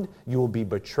maligned. You will be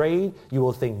betrayed. You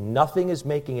will think nothing is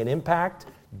making an impact.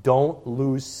 Don't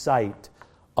lose sight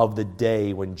of the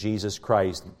day when Jesus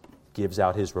Christ gives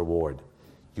out his reward.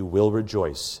 You will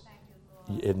rejoice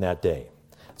in that day.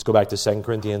 Let's go back to 2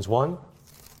 Corinthians 1.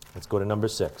 Let's go to number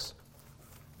 6.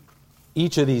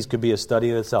 Each of these could be a study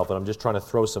in itself, and I'm just trying to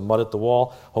throw some mud at the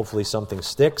wall. Hopefully something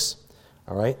sticks.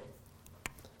 All right?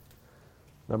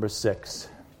 Number 6.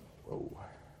 Whoa.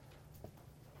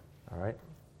 All right?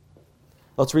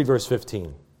 Let's read verse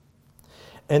 15.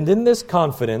 And in this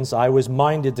confidence I was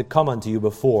minded to come unto you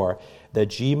before,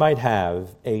 that ye might have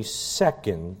a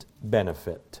second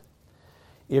benefit.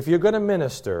 If you're going to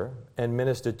minister and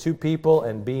minister to people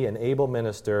and be an able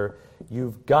minister,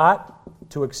 you've got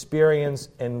to experience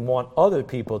and want other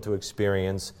people to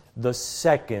experience the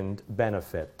second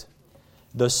benefit.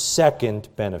 The second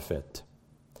benefit.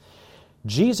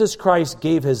 Jesus Christ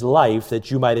gave his life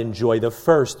that you might enjoy the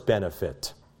first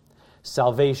benefit.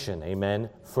 Salvation, amen,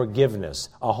 forgiveness,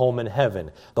 a home in heaven,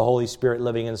 the Holy Spirit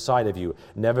living inside of you,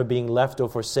 never being left or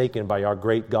forsaken by our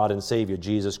great God and Savior,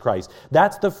 Jesus Christ.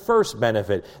 That's the first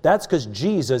benefit. That's because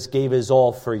Jesus gave his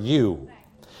all for you.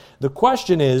 The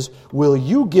question is, will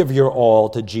you give your all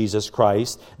to Jesus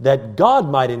Christ that God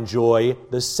might enjoy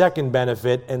the second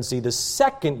benefit and see the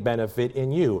second benefit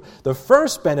in you? The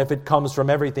first benefit comes from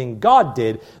everything God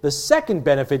did. The second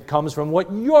benefit comes from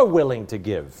what you're willing to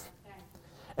give.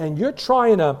 And you're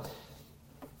trying to...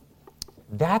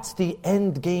 That's the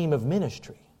end game of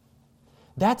ministry.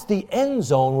 That's the end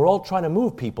zone we're all trying to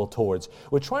move people towards.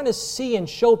 We're trying to see and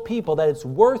show people that it's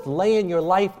worth laying your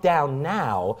life down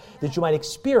now that you might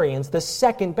experience the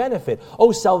second benefit.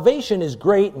 Oh, salvation is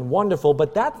great and wonderful,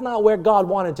 but that's not where God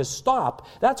wanted to stop.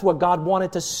 That's where God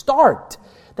wanted to start.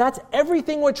 That's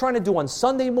everything we're trying to do on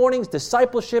Sunday mornings,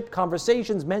 discipleship,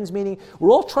 conversations, men's meeting.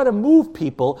 We're all trying to move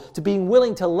people to being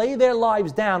willing to lay their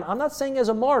lives down. I'm not saying as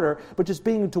a martyr, but just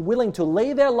being willing to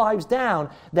lay their lives down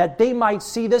that they might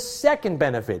see the second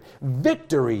benefit,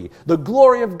 victory, the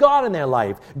glory of God in their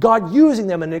life, God using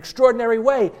them in an extraordinary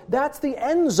way. That's the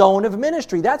end zone of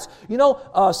ministry. That's,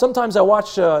 sometimes I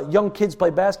watch young kids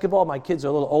play basketball. My kids are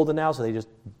a little older now, so they just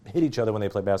hit each other when they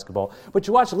play basketball. But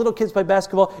you watch little kids play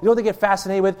basketball, you know what they get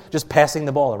fascinated with? Just passing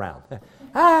the ball around.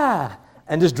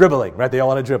 And just dribbling, right? They all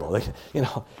want to dribble.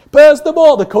 Pass the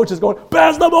ball. The coach is going,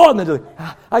 pass the ball. And they're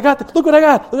like, I got look what I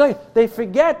got. Look what I got. They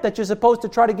forget that you're supposed to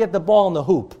try to get the ball in the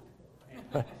hoop.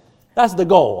 That's the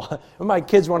goal. When my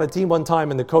kids were on a team one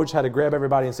time and the coach had to grab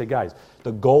everybody and say, guys,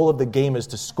 the goal of the game is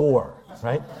to score,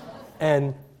 right?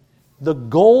 And the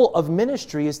goal of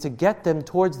ministry is to get them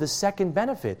towards the second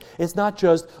benefit. It's not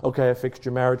just, okay, I fixed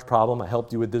your marriage problem, I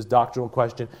helped you with this doctrinal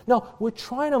question. No, we're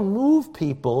trying to move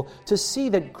people to see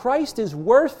that Christ is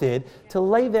worth it to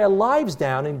lay their lives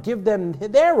down and give them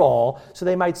their all so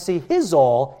they might see His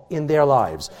all in their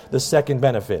lives, the second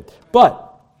benefit.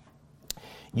 But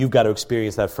you've got to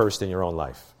experience that first in your own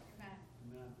life.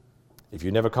 If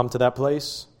you never come to that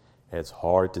place, it's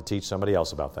hard to teach somebody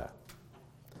else about that.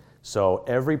 So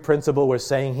every principle we're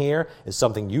saying here is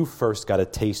something you first got to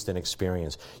taste and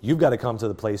experience. You've got to come to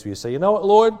the place where you say, you know what,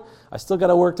 Lord, I still got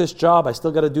to work this job, I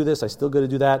still got to do this, I still got to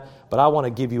do that, but I want to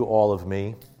give you all of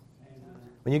me.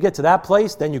 When you get to that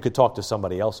place, then you could talk to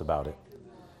somebody else about it.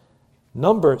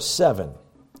 Number 7,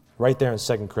 right there in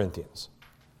 2 Corinthians.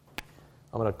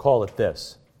 I'm going to call it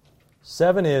this.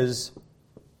 7 is...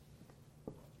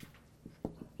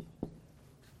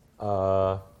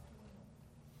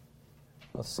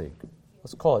 let's see.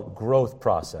 Let's call it growth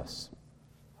process.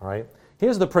 All right?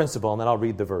 Here's the principle, and then I'll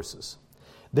read the verses.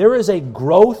 There is a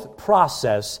growth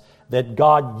process that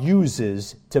God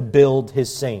uses to build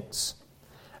His saints.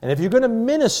 And if you're going to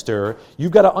minister,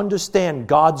 you've got to understand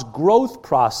God's growth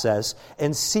process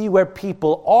and see where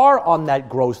people are on that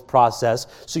growth process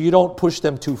so you don't push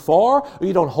them too far or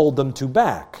you don't hold them too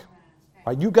back.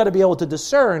 Right, you've got to be able to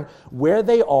discern where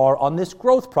they are on this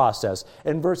growth process.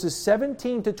 And verses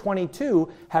 17 to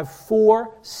 22 have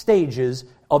 4 stages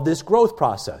of this growth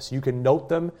process. You can note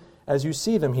them as you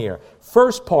see them here.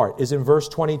 First part is in verse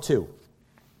 22.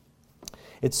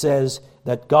 It says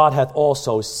that God hath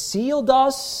also sealed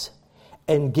us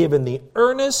and given the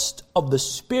earnest of the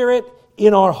Spirit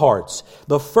in our hearts.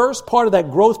 The first part of that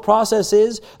growth process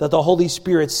is that the Holy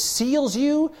Spirit seals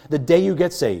you the day you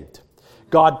get saved.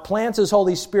 God plants His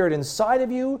Holy Spirit inside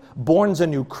of you, borns a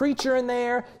new creature in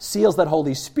there, seals that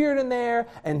Holy Spirit in there,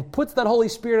 and puts that Holy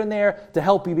Spirit in there to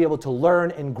help you be able to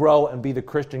learn and grow and be the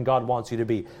Christian God wants you to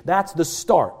be. That's the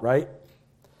start, right?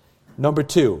 Number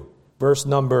 2, verse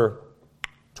number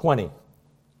 20.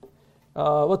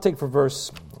 We'll take for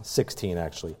verse 16,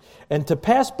 actually. And to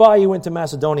pass by you into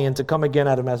Macedonia, and to come again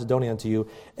out of Macedonia unto you,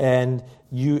 and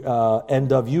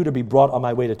of you to be brought on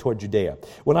my way toward Judea.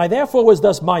 When I therefore was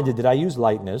thus minded, did I use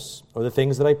lightness, or the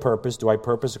things that I purposed, do I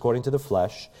purpose according to the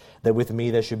flesh, that with me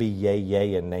there should be yea,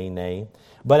 yea, and nay, nay?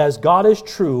 But as God is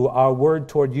true, our word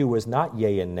toward you was not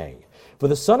yea and nay. For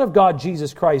the Son of God,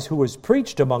 Jesus Christ, who was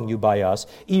preached among you by us,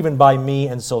 even by me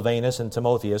and Silvanus and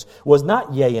Timotheus, was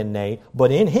not yea and nay,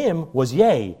 but in Him was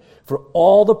yea. For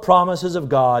all the promises of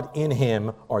God in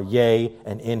Him are yea,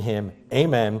 and in Him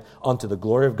amen, unto the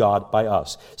glory of God by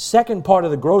us. Second part of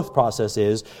the growth process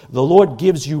is the Lord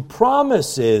gives you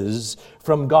promises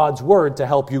from God's Word to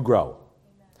help you grow.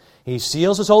 He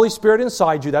seals His Holy Spirit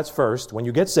inside you, that's first, when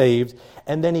you get saved,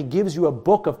 and then He gives you a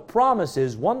book of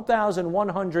promises,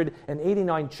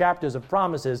 1,189 chapters of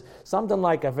promises, something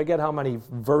like, I forget how many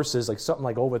verses, like something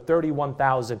like over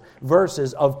 31,000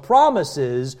 verses of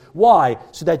promises. Why?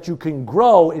 So that you can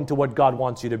grow into what God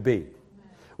wants you to be.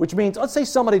 Which means, let's say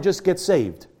somebody just gets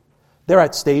saved. They're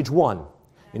at stage 1.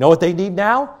 You know what they need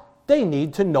now? They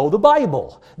need to know the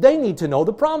Bible. They need to know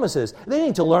the promises. They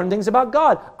need to learn things about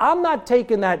God. I'm not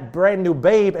taking that brand new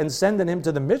babe and sending him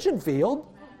to the mission field,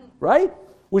 right?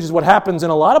 Which is what happens in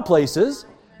a lot of places.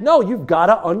 No, you've got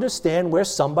to understand where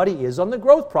somebody is on the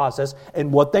growth process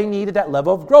and what they need at that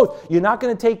level of growth. You're not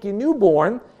going to take your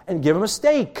newborn and give him a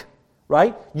steak,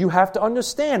 right? You have to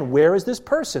understand, where is this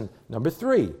person? Number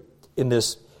 3 in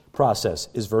this process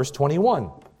is verse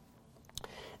 21.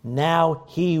 Now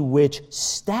he which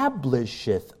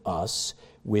establisheth us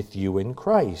with you in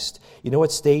Christ. You know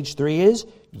what stage 3 is?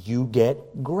 You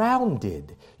get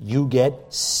grounded. You get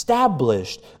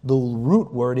established. The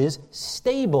root word is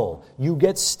stable. You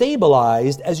get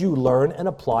stabilized as you learn and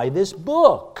apply this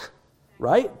book,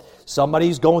 right?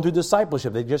 Somebody's going through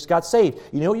discipleship. They just got saved.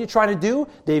 You know what you're trying to do?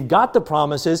 They've got the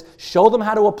promises. Show them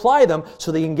how to apply them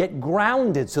so they can get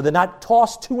grounded, so they're not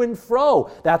tossed to and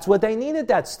fro. That's what they need at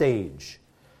that stage.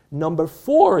 Number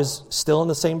 4 is still in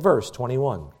the same verse,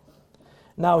 21.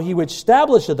 Now he which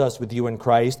establisheth us with you in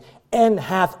Christ and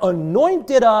hath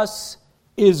anointed us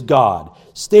is God.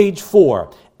 Stage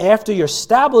 4. After you're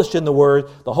established in the Word,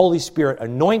 the Holy Spirit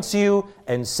anoints you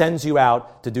and sends you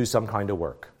out to do some kind of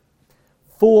work.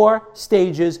 4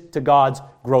 stages to God's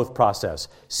growth process.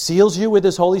 Seals you with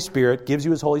His Holy Spirit, gives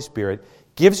you His Holy Spirit,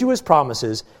 gives you His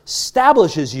promises,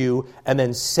 establishes you, and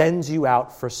then sends you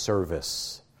out for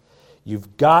service.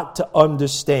 You've got to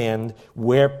understand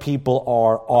where people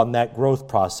are on that growth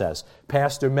process.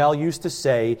 Pastor Mel used to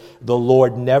say, the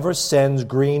Lord never sends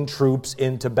green troops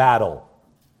into battle.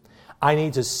 I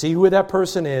need to see where that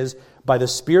person is, by the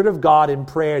Spirit of God in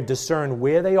prayer, discern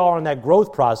where they are in that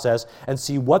growth process and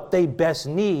see what they best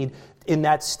need in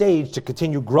that stage to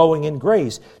continue growing in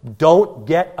grace. Don't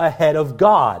get ahead of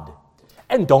God.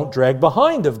 And don't drag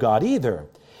behind of God either.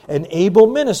 An able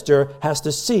minister has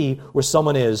to see where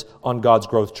someone is on God's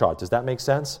growth chart. Does that make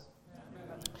sense?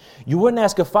 You wouldn't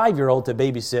ask a 5-year-old to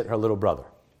babysit her little brother.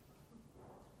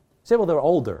 Say, well, they're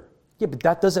older. Yeah, but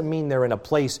that doesn't mean they're in a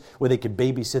place where they could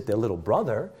babysit their little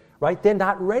brother. Right? They're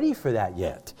not ready for that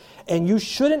yet. And you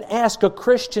shouldn't ask a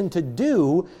Christian to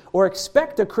do or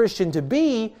expect a Christian to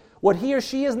be what he or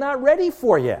she is not ready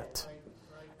for yet.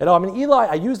 And I mean, Eli,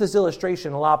 I use this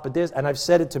illustration a lot, but and I've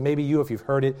said it to maybe you, if you've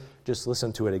heard it, just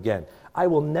listen to it again. I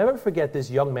will never forget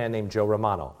this young man named Joe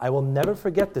Romano. I will never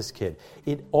forget this kid.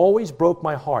 It always broke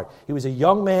my heart. He was a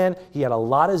young man. He had a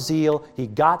lot of zeal. He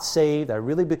got saved.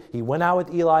 He went out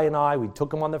with Eli and I. We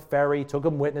took him on the ferry, took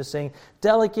him witnessing.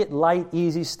 Delicate, light,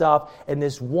 easy stuff. And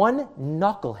this one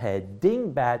knucklehead,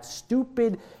 dingbat,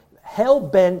 stupid,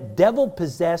 hell-bent,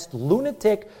 devil-possessed,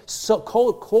 lunatic,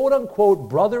 quote-unquote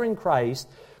brother in Christ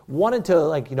wanted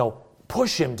to,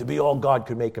 push him to be all God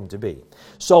could make him to be.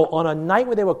 So on a night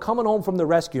where they were coming home from the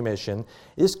rescue mission,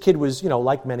 this kid was,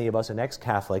 like many of us, an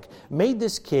ex-Catholic,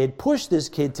 pushed this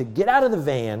kid to get out of the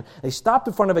van. They stopped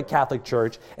in front of a Catholic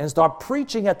church and start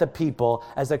preaching at the people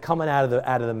as they're coming out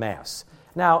of the Mass.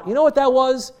 Now, you know what that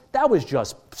was? That was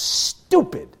just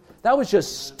stupid. That was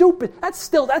just stupid. That's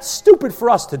stupid for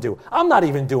us to do. I'm not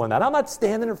even doing that. I'm not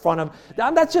standing in front of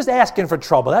them. That's just asking for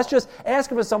trouble. That's just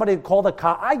asking for somebody to call the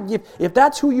cop. If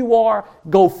that's who you are,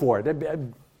 go for it.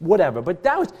 Whatever. But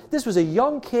this was a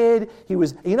young kid. You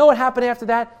know what happened after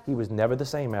that? He was never the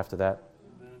same after that.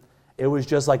 It was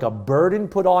just like a burden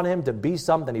put on him to be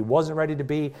something he wasn't ready to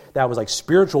be. That was like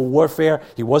spiritual warfare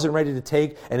he wasn't ready to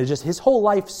take. And his whole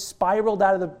life spiraled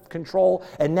out of the control.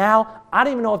 And now, I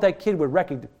don't even know if that kid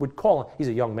would call him. He's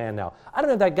a young man now. I don't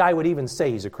know if that guy would even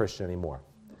say he's a Christian anymore.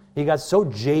 He got so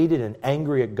jaded and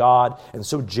angry at God and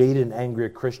so jaded and angry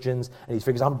at Christians. And he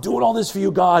figures, I'm doing all this for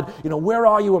you, God. Where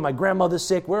are you when my grandmother's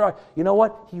sick? You know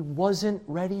what? He wasn't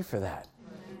ready for that.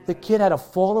 The kid had to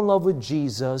fall in love with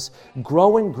Jesus,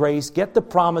 grow in grace, get the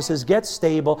promises, get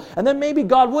stable, and then maybe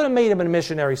God would have made him a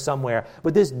missionary somewhere.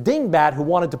 But this dingbat who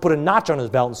wanted to put a notch on his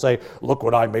belt and say, look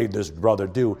what I made this brother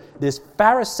do, this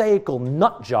pharisaical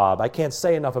nut job, I can't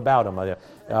say enough about him,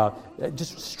 it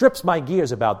just strips my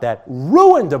gears about that,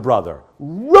 ruined a brother,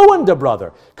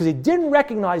 because he didn't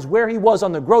recognize where he was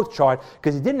on the growth chart,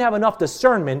 because he didn't have enough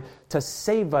discernment to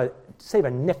save a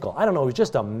nickel. I don't know, it was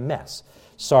just a mess.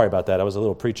 Sorry about that. I was a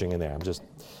little preaching in there.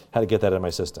 Had to get that out of my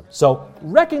system. So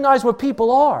recognize where people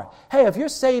are. Hey, if you're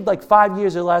saved like 5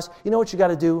 years or less, you know what you got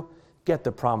to do? Get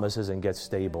the promises and get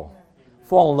stable.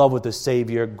 Fall in love with the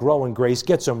Savior, grow in grace,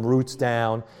 get some roots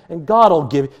down, and God will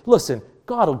give. Listen,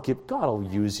 God will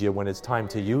use you when it's time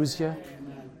to use you.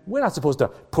 We're not supposed to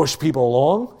push people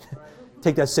along.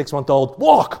 Take that 6-month-old,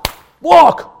 walk.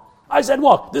 I said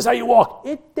walk. This is how you walk.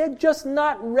 They're just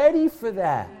not ready for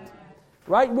that.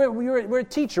 Right? We're a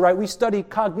teacher, right? We study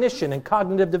cognition and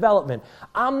cognitive development.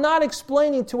 I'm not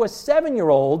explaining to a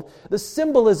 7-year-old the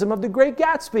symbolism of the Great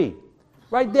Gatsby.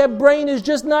 Right? Their brain is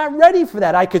just not ready for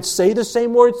that. I could say the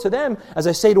same words to them as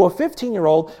I say to a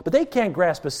 15-year-old, but they can't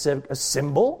grasp a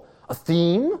symbol, a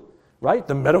theme, right?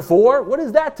 The metaphor. What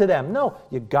is that to them? No,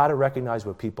 you got to recognize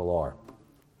what people are.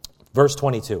 Verse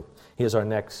 22. Here's our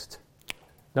next.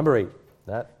 Number 8.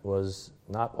 That was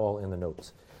not all in the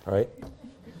notes. All right?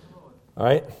 All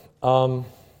right.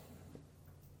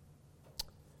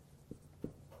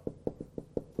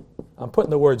 I'm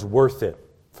putting the words worth it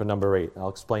for number 8. I'll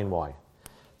explain why.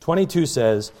 22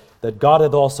 says that God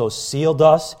hath also sealed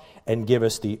us and given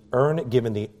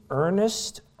the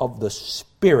earnest of the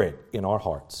Spirit in our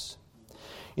hearts.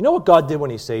 You know what God did when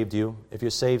He saved you? If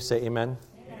you're saved, say amen.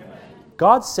 Amen.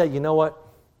 God said, you know what?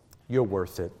 You're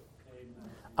worth it. Amen.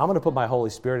 I'm going to put my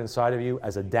Holy Spirit inside of you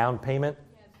as a down payment,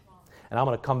 and I'm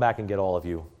going to come back and get all of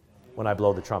you when I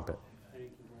blow the trumpet.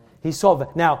 He saw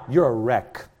that. Now, you're a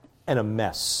wreck and a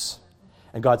mess.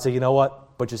 And God said, you know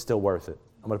what? But you're still worth it.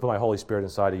 I'm going to put my Holy Spirit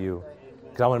inside of you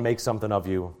because I want to make something of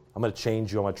you. I'm going to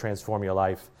change you. I'm going to transform your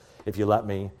life. If you let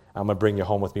me, I'm going to bring you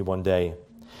home with me one day.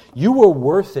 You were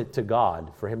worth it to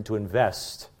God for Him to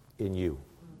invest in you.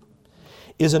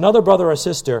 Is another brother or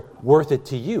sister worth it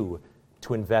to you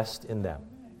to invest in them?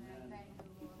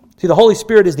 See, the Holy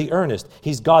Spirit is the earnest.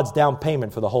 He's God's down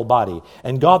payment for the whole body.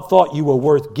 And God thought you were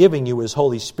worth giving you His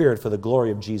Holy Spirit for the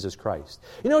glory of Jesus Christ.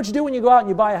 You know what you do when you go out and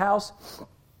you buy a house?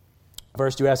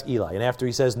 First you ask Eli, and after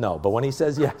he says no. But when he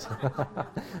says yes,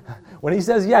 when he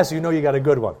says yes, you know you got a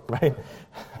good one, right?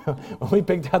 When we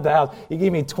picked out the house, he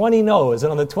gave me 20 no's.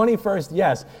 And on the 21st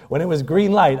yes, when it was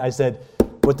green light, I said,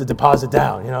 put the deposit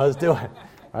down. Let's do it,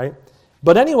 right?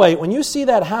 But anyway, when you see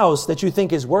that house that you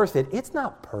think is worth it, it's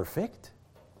not perfect.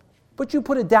 But you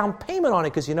put a down payment on it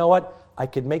because you know what? I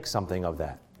could make something of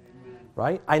that.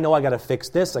 Right? I know I got to fix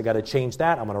this. I got to change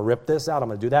that. I'm going to rip this out. I'm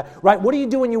going to do that. Right? What do you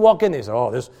do when you walk in? They say,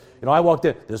 oh, I walked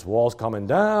in. This wall's coming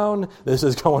down. This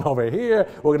is going over here.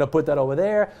 We're going to put that over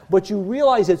there. But you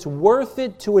realize it's worth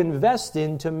it to invest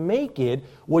in to make it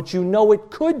what you know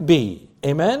it could be.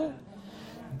 Amen?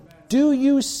 Do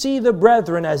you see the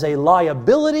brethren as a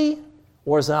liability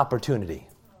or as an opportunity?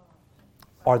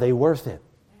 Are they worth it?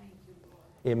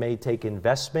 It may take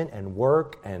investment and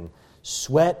work and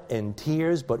sweat and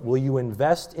tears, but will you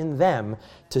invest in them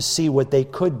to see what they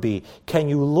could be? Can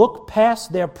you look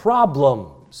past their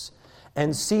problems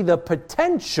and see the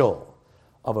potential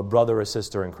of a brother or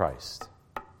sister in Christ?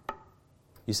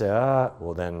 You say,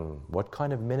 well then, what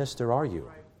kind of minister are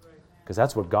you? Because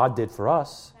that's what God did for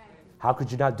us. How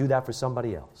could you not do that for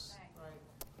somebody else?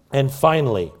 And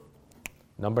finally,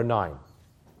 number 9.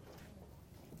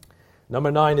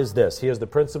 Number 9 is this. Here's the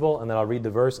principle, and then I'll read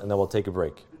the verse, and then we'll take a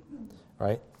break.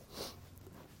 Right?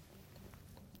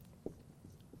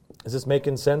 Is this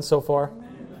making sense so far?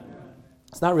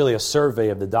 It's not really a survey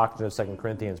of the doctrine of 2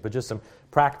 Corinthians, but just some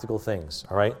practical things,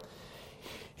 all right?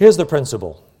 Here's the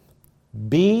principle.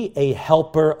 Be a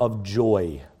helper of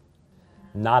joy,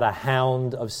 not a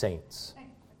hound of saints.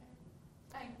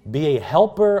 Be a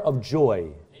helper of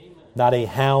joy, not a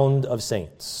hound of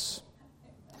saints.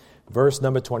 Verse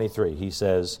number 23, he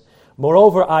says,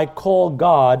 moreover, I call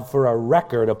God for a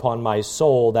record upon my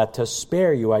soul that to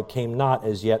spare you I came not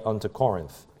as yet unto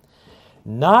Corinth.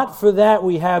 Not for that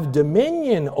we have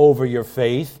dominion over your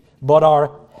faith, but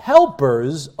are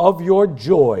helpers of your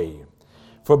joy.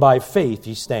 For by faith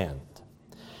ye stand.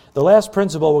 The last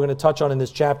principle we're going to touch on in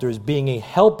this chapter is being a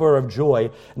helper of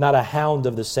joy, not a hound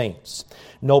of the saints.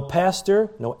 No pastor,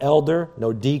 no elder,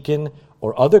 no deacon,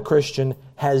 or other Christian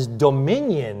has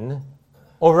dominion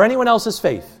over anyone else's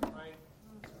faith.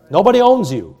 Nobody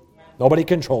owns you. Nobody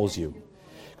controls you.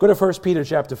 Go to 1 Peter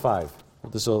chapter 5.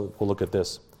 We'll look at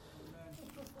this.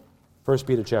 1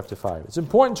 Peter chapter 5. It's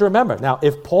important to remember. Now,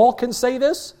 if Paul can say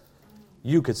this,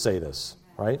 you could say this,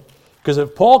 right? Because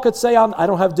if Paul could say, I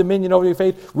don't have dominion over your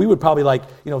faith, we would probably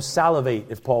salivate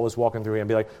if Paul was walking through here and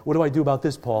be like, what do I do about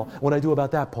this, Paul? What do I do about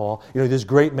that, Paul? This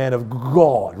great man of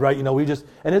God, right?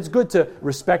 And it's good to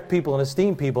respect people and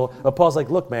esteem people, but Paul's like,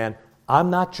 look, man,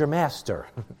 I'm not your master.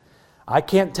 I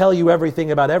can't tell you everything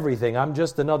about everything. I'm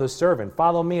just another servant.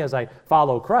 Follow me as I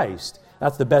follow Christ.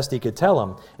 That's the best he could tell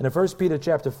him. And in 1 Peter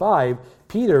chapter 5,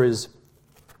 Peter is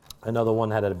another one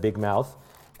that had a big mouth.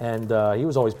 And he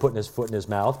was always putting his foot in his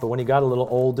mouth. But when he got a little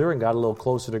older and got a little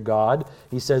closer to God,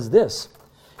 he says this.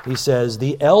 He says,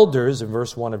 the elders, in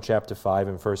verse 1 of chapter 5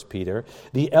 in 1 Peter,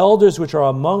 the elders which are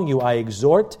among you I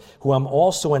exhort, who am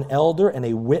also an elder and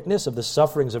a witness of the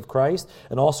sufferings of Christ,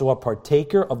 and also a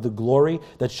partaker of the glory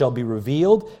that shall be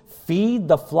revealed. Feed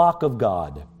the flock of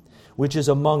God, which is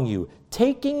among you,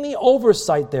 taking the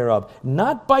oversight thereof,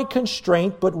 not by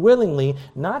constraint, but willingly,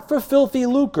 not for filthy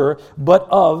lucre, but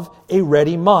of a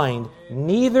ready mind,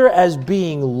 neither as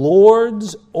being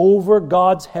lords over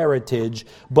God's heritage,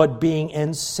 but being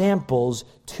ensamples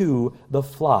to the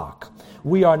flock.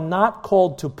 We are not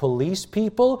called to police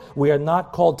people. We are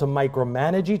not called to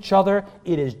micromanage each other.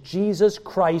 It is Jesus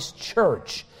Christ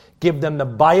Church. Give them the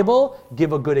Bible,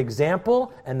 give a good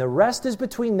example, and the rest is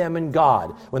between them and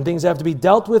God. When things have to be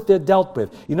dealt with, they're dealt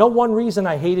with. You know one reason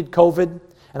I hated COVID,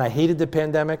 and I hated the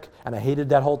pandemic, and I hated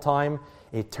that whole time?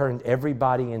 it turned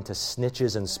everybody into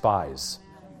snitches and spies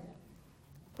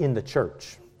in the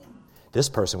church. This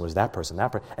person was that person,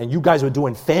 that person. And you guys were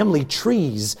doing family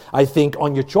trees, I think,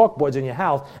 on your chalkboards in your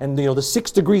house. And, the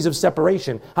 6 degrees of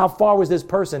separation. How far was this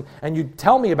person? And you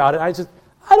tell me about it.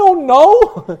 I don't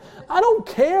know. I don't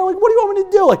care. Like, what do you want me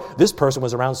to do? Like, this person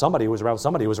was around somebody who was around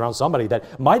somebody who was around somebody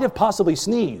that might have possibly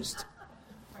sneezed.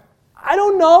 I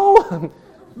don't know.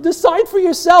 Decide for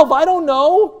yourself. I don't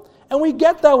know. And we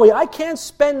get that way. I can't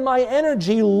spend my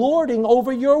energy lording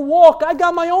over your walk. I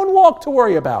got my own walk to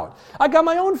worry about. I got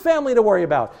my own family to worry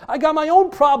about. I got my own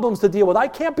problems to deal with. I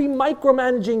can't be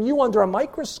micromanaging you under a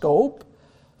microscope.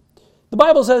 The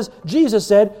Bible says, Jesus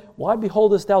said, why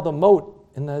beholdest thou the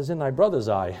mote that is in thy brother's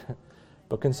eye,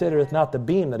 but considereth not the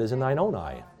beam that is in thine own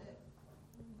eye?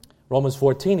 Romans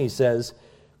 14, he says,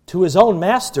 to his own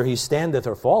master he standeth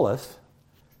or falleth.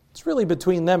 It's really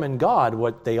between them and God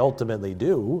what they ultimately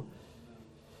do.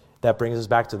 That brings us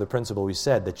back to the principle we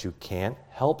said, that you can't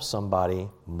help somebody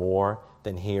more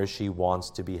than he or she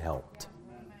wants to be helped.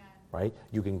 Right?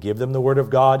 You can give them the Word of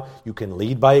God, you can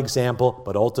lead by example,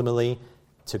 but ultimately,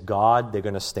 to God, they're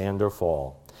going to stand or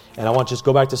fall. And I want to just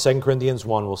go back to 2 Corinthians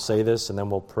 1. We'll say this, and then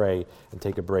we'll pray and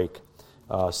take a break.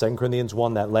 2 Corinthians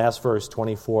 1, that last verse,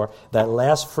 24, that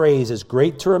last phrase is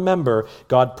great to remember.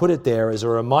 God put it there as a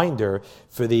reminder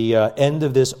for the end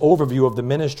of this overview of the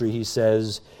ministry. He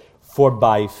says, for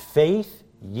by faith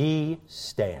ye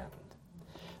stand.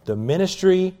 The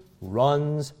ministry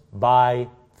runs by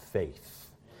faith.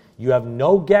 You have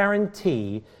no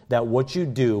guarantee that what you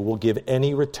do will give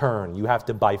any return. You have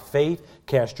to, by faith,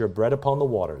 cast your bread upon the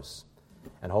waters.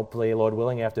 And hopefully, Lord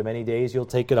willing, after many days, you'll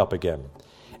take it up again.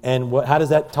 And how does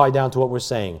that tie down to what we're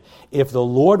saying? If the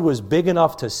Lord was big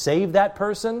enough to save that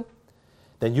person,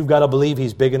 then you've got to believe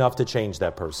He's big enough to change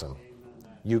that person.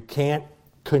 You can't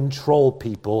control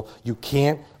people. You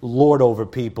can't lord over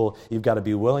people. You've got to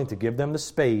be willing to give them the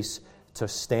space to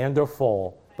stand or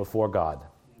fall before God.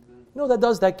 You know what that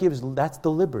does? That's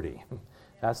the liberty.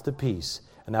 That's the peace.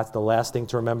 And that's the last thing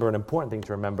to remember, an important thing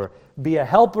to remember. Be a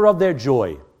helper of their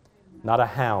joy, not a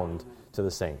hound to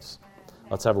the saints.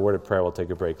 Let's have a word of prayer. We'll take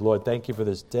a break. Lord, thank you for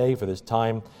this day, for this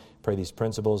time. Pray these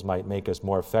principles might make us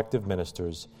more effective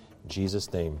ministers. In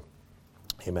Jesus' name,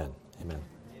 amen. Amen.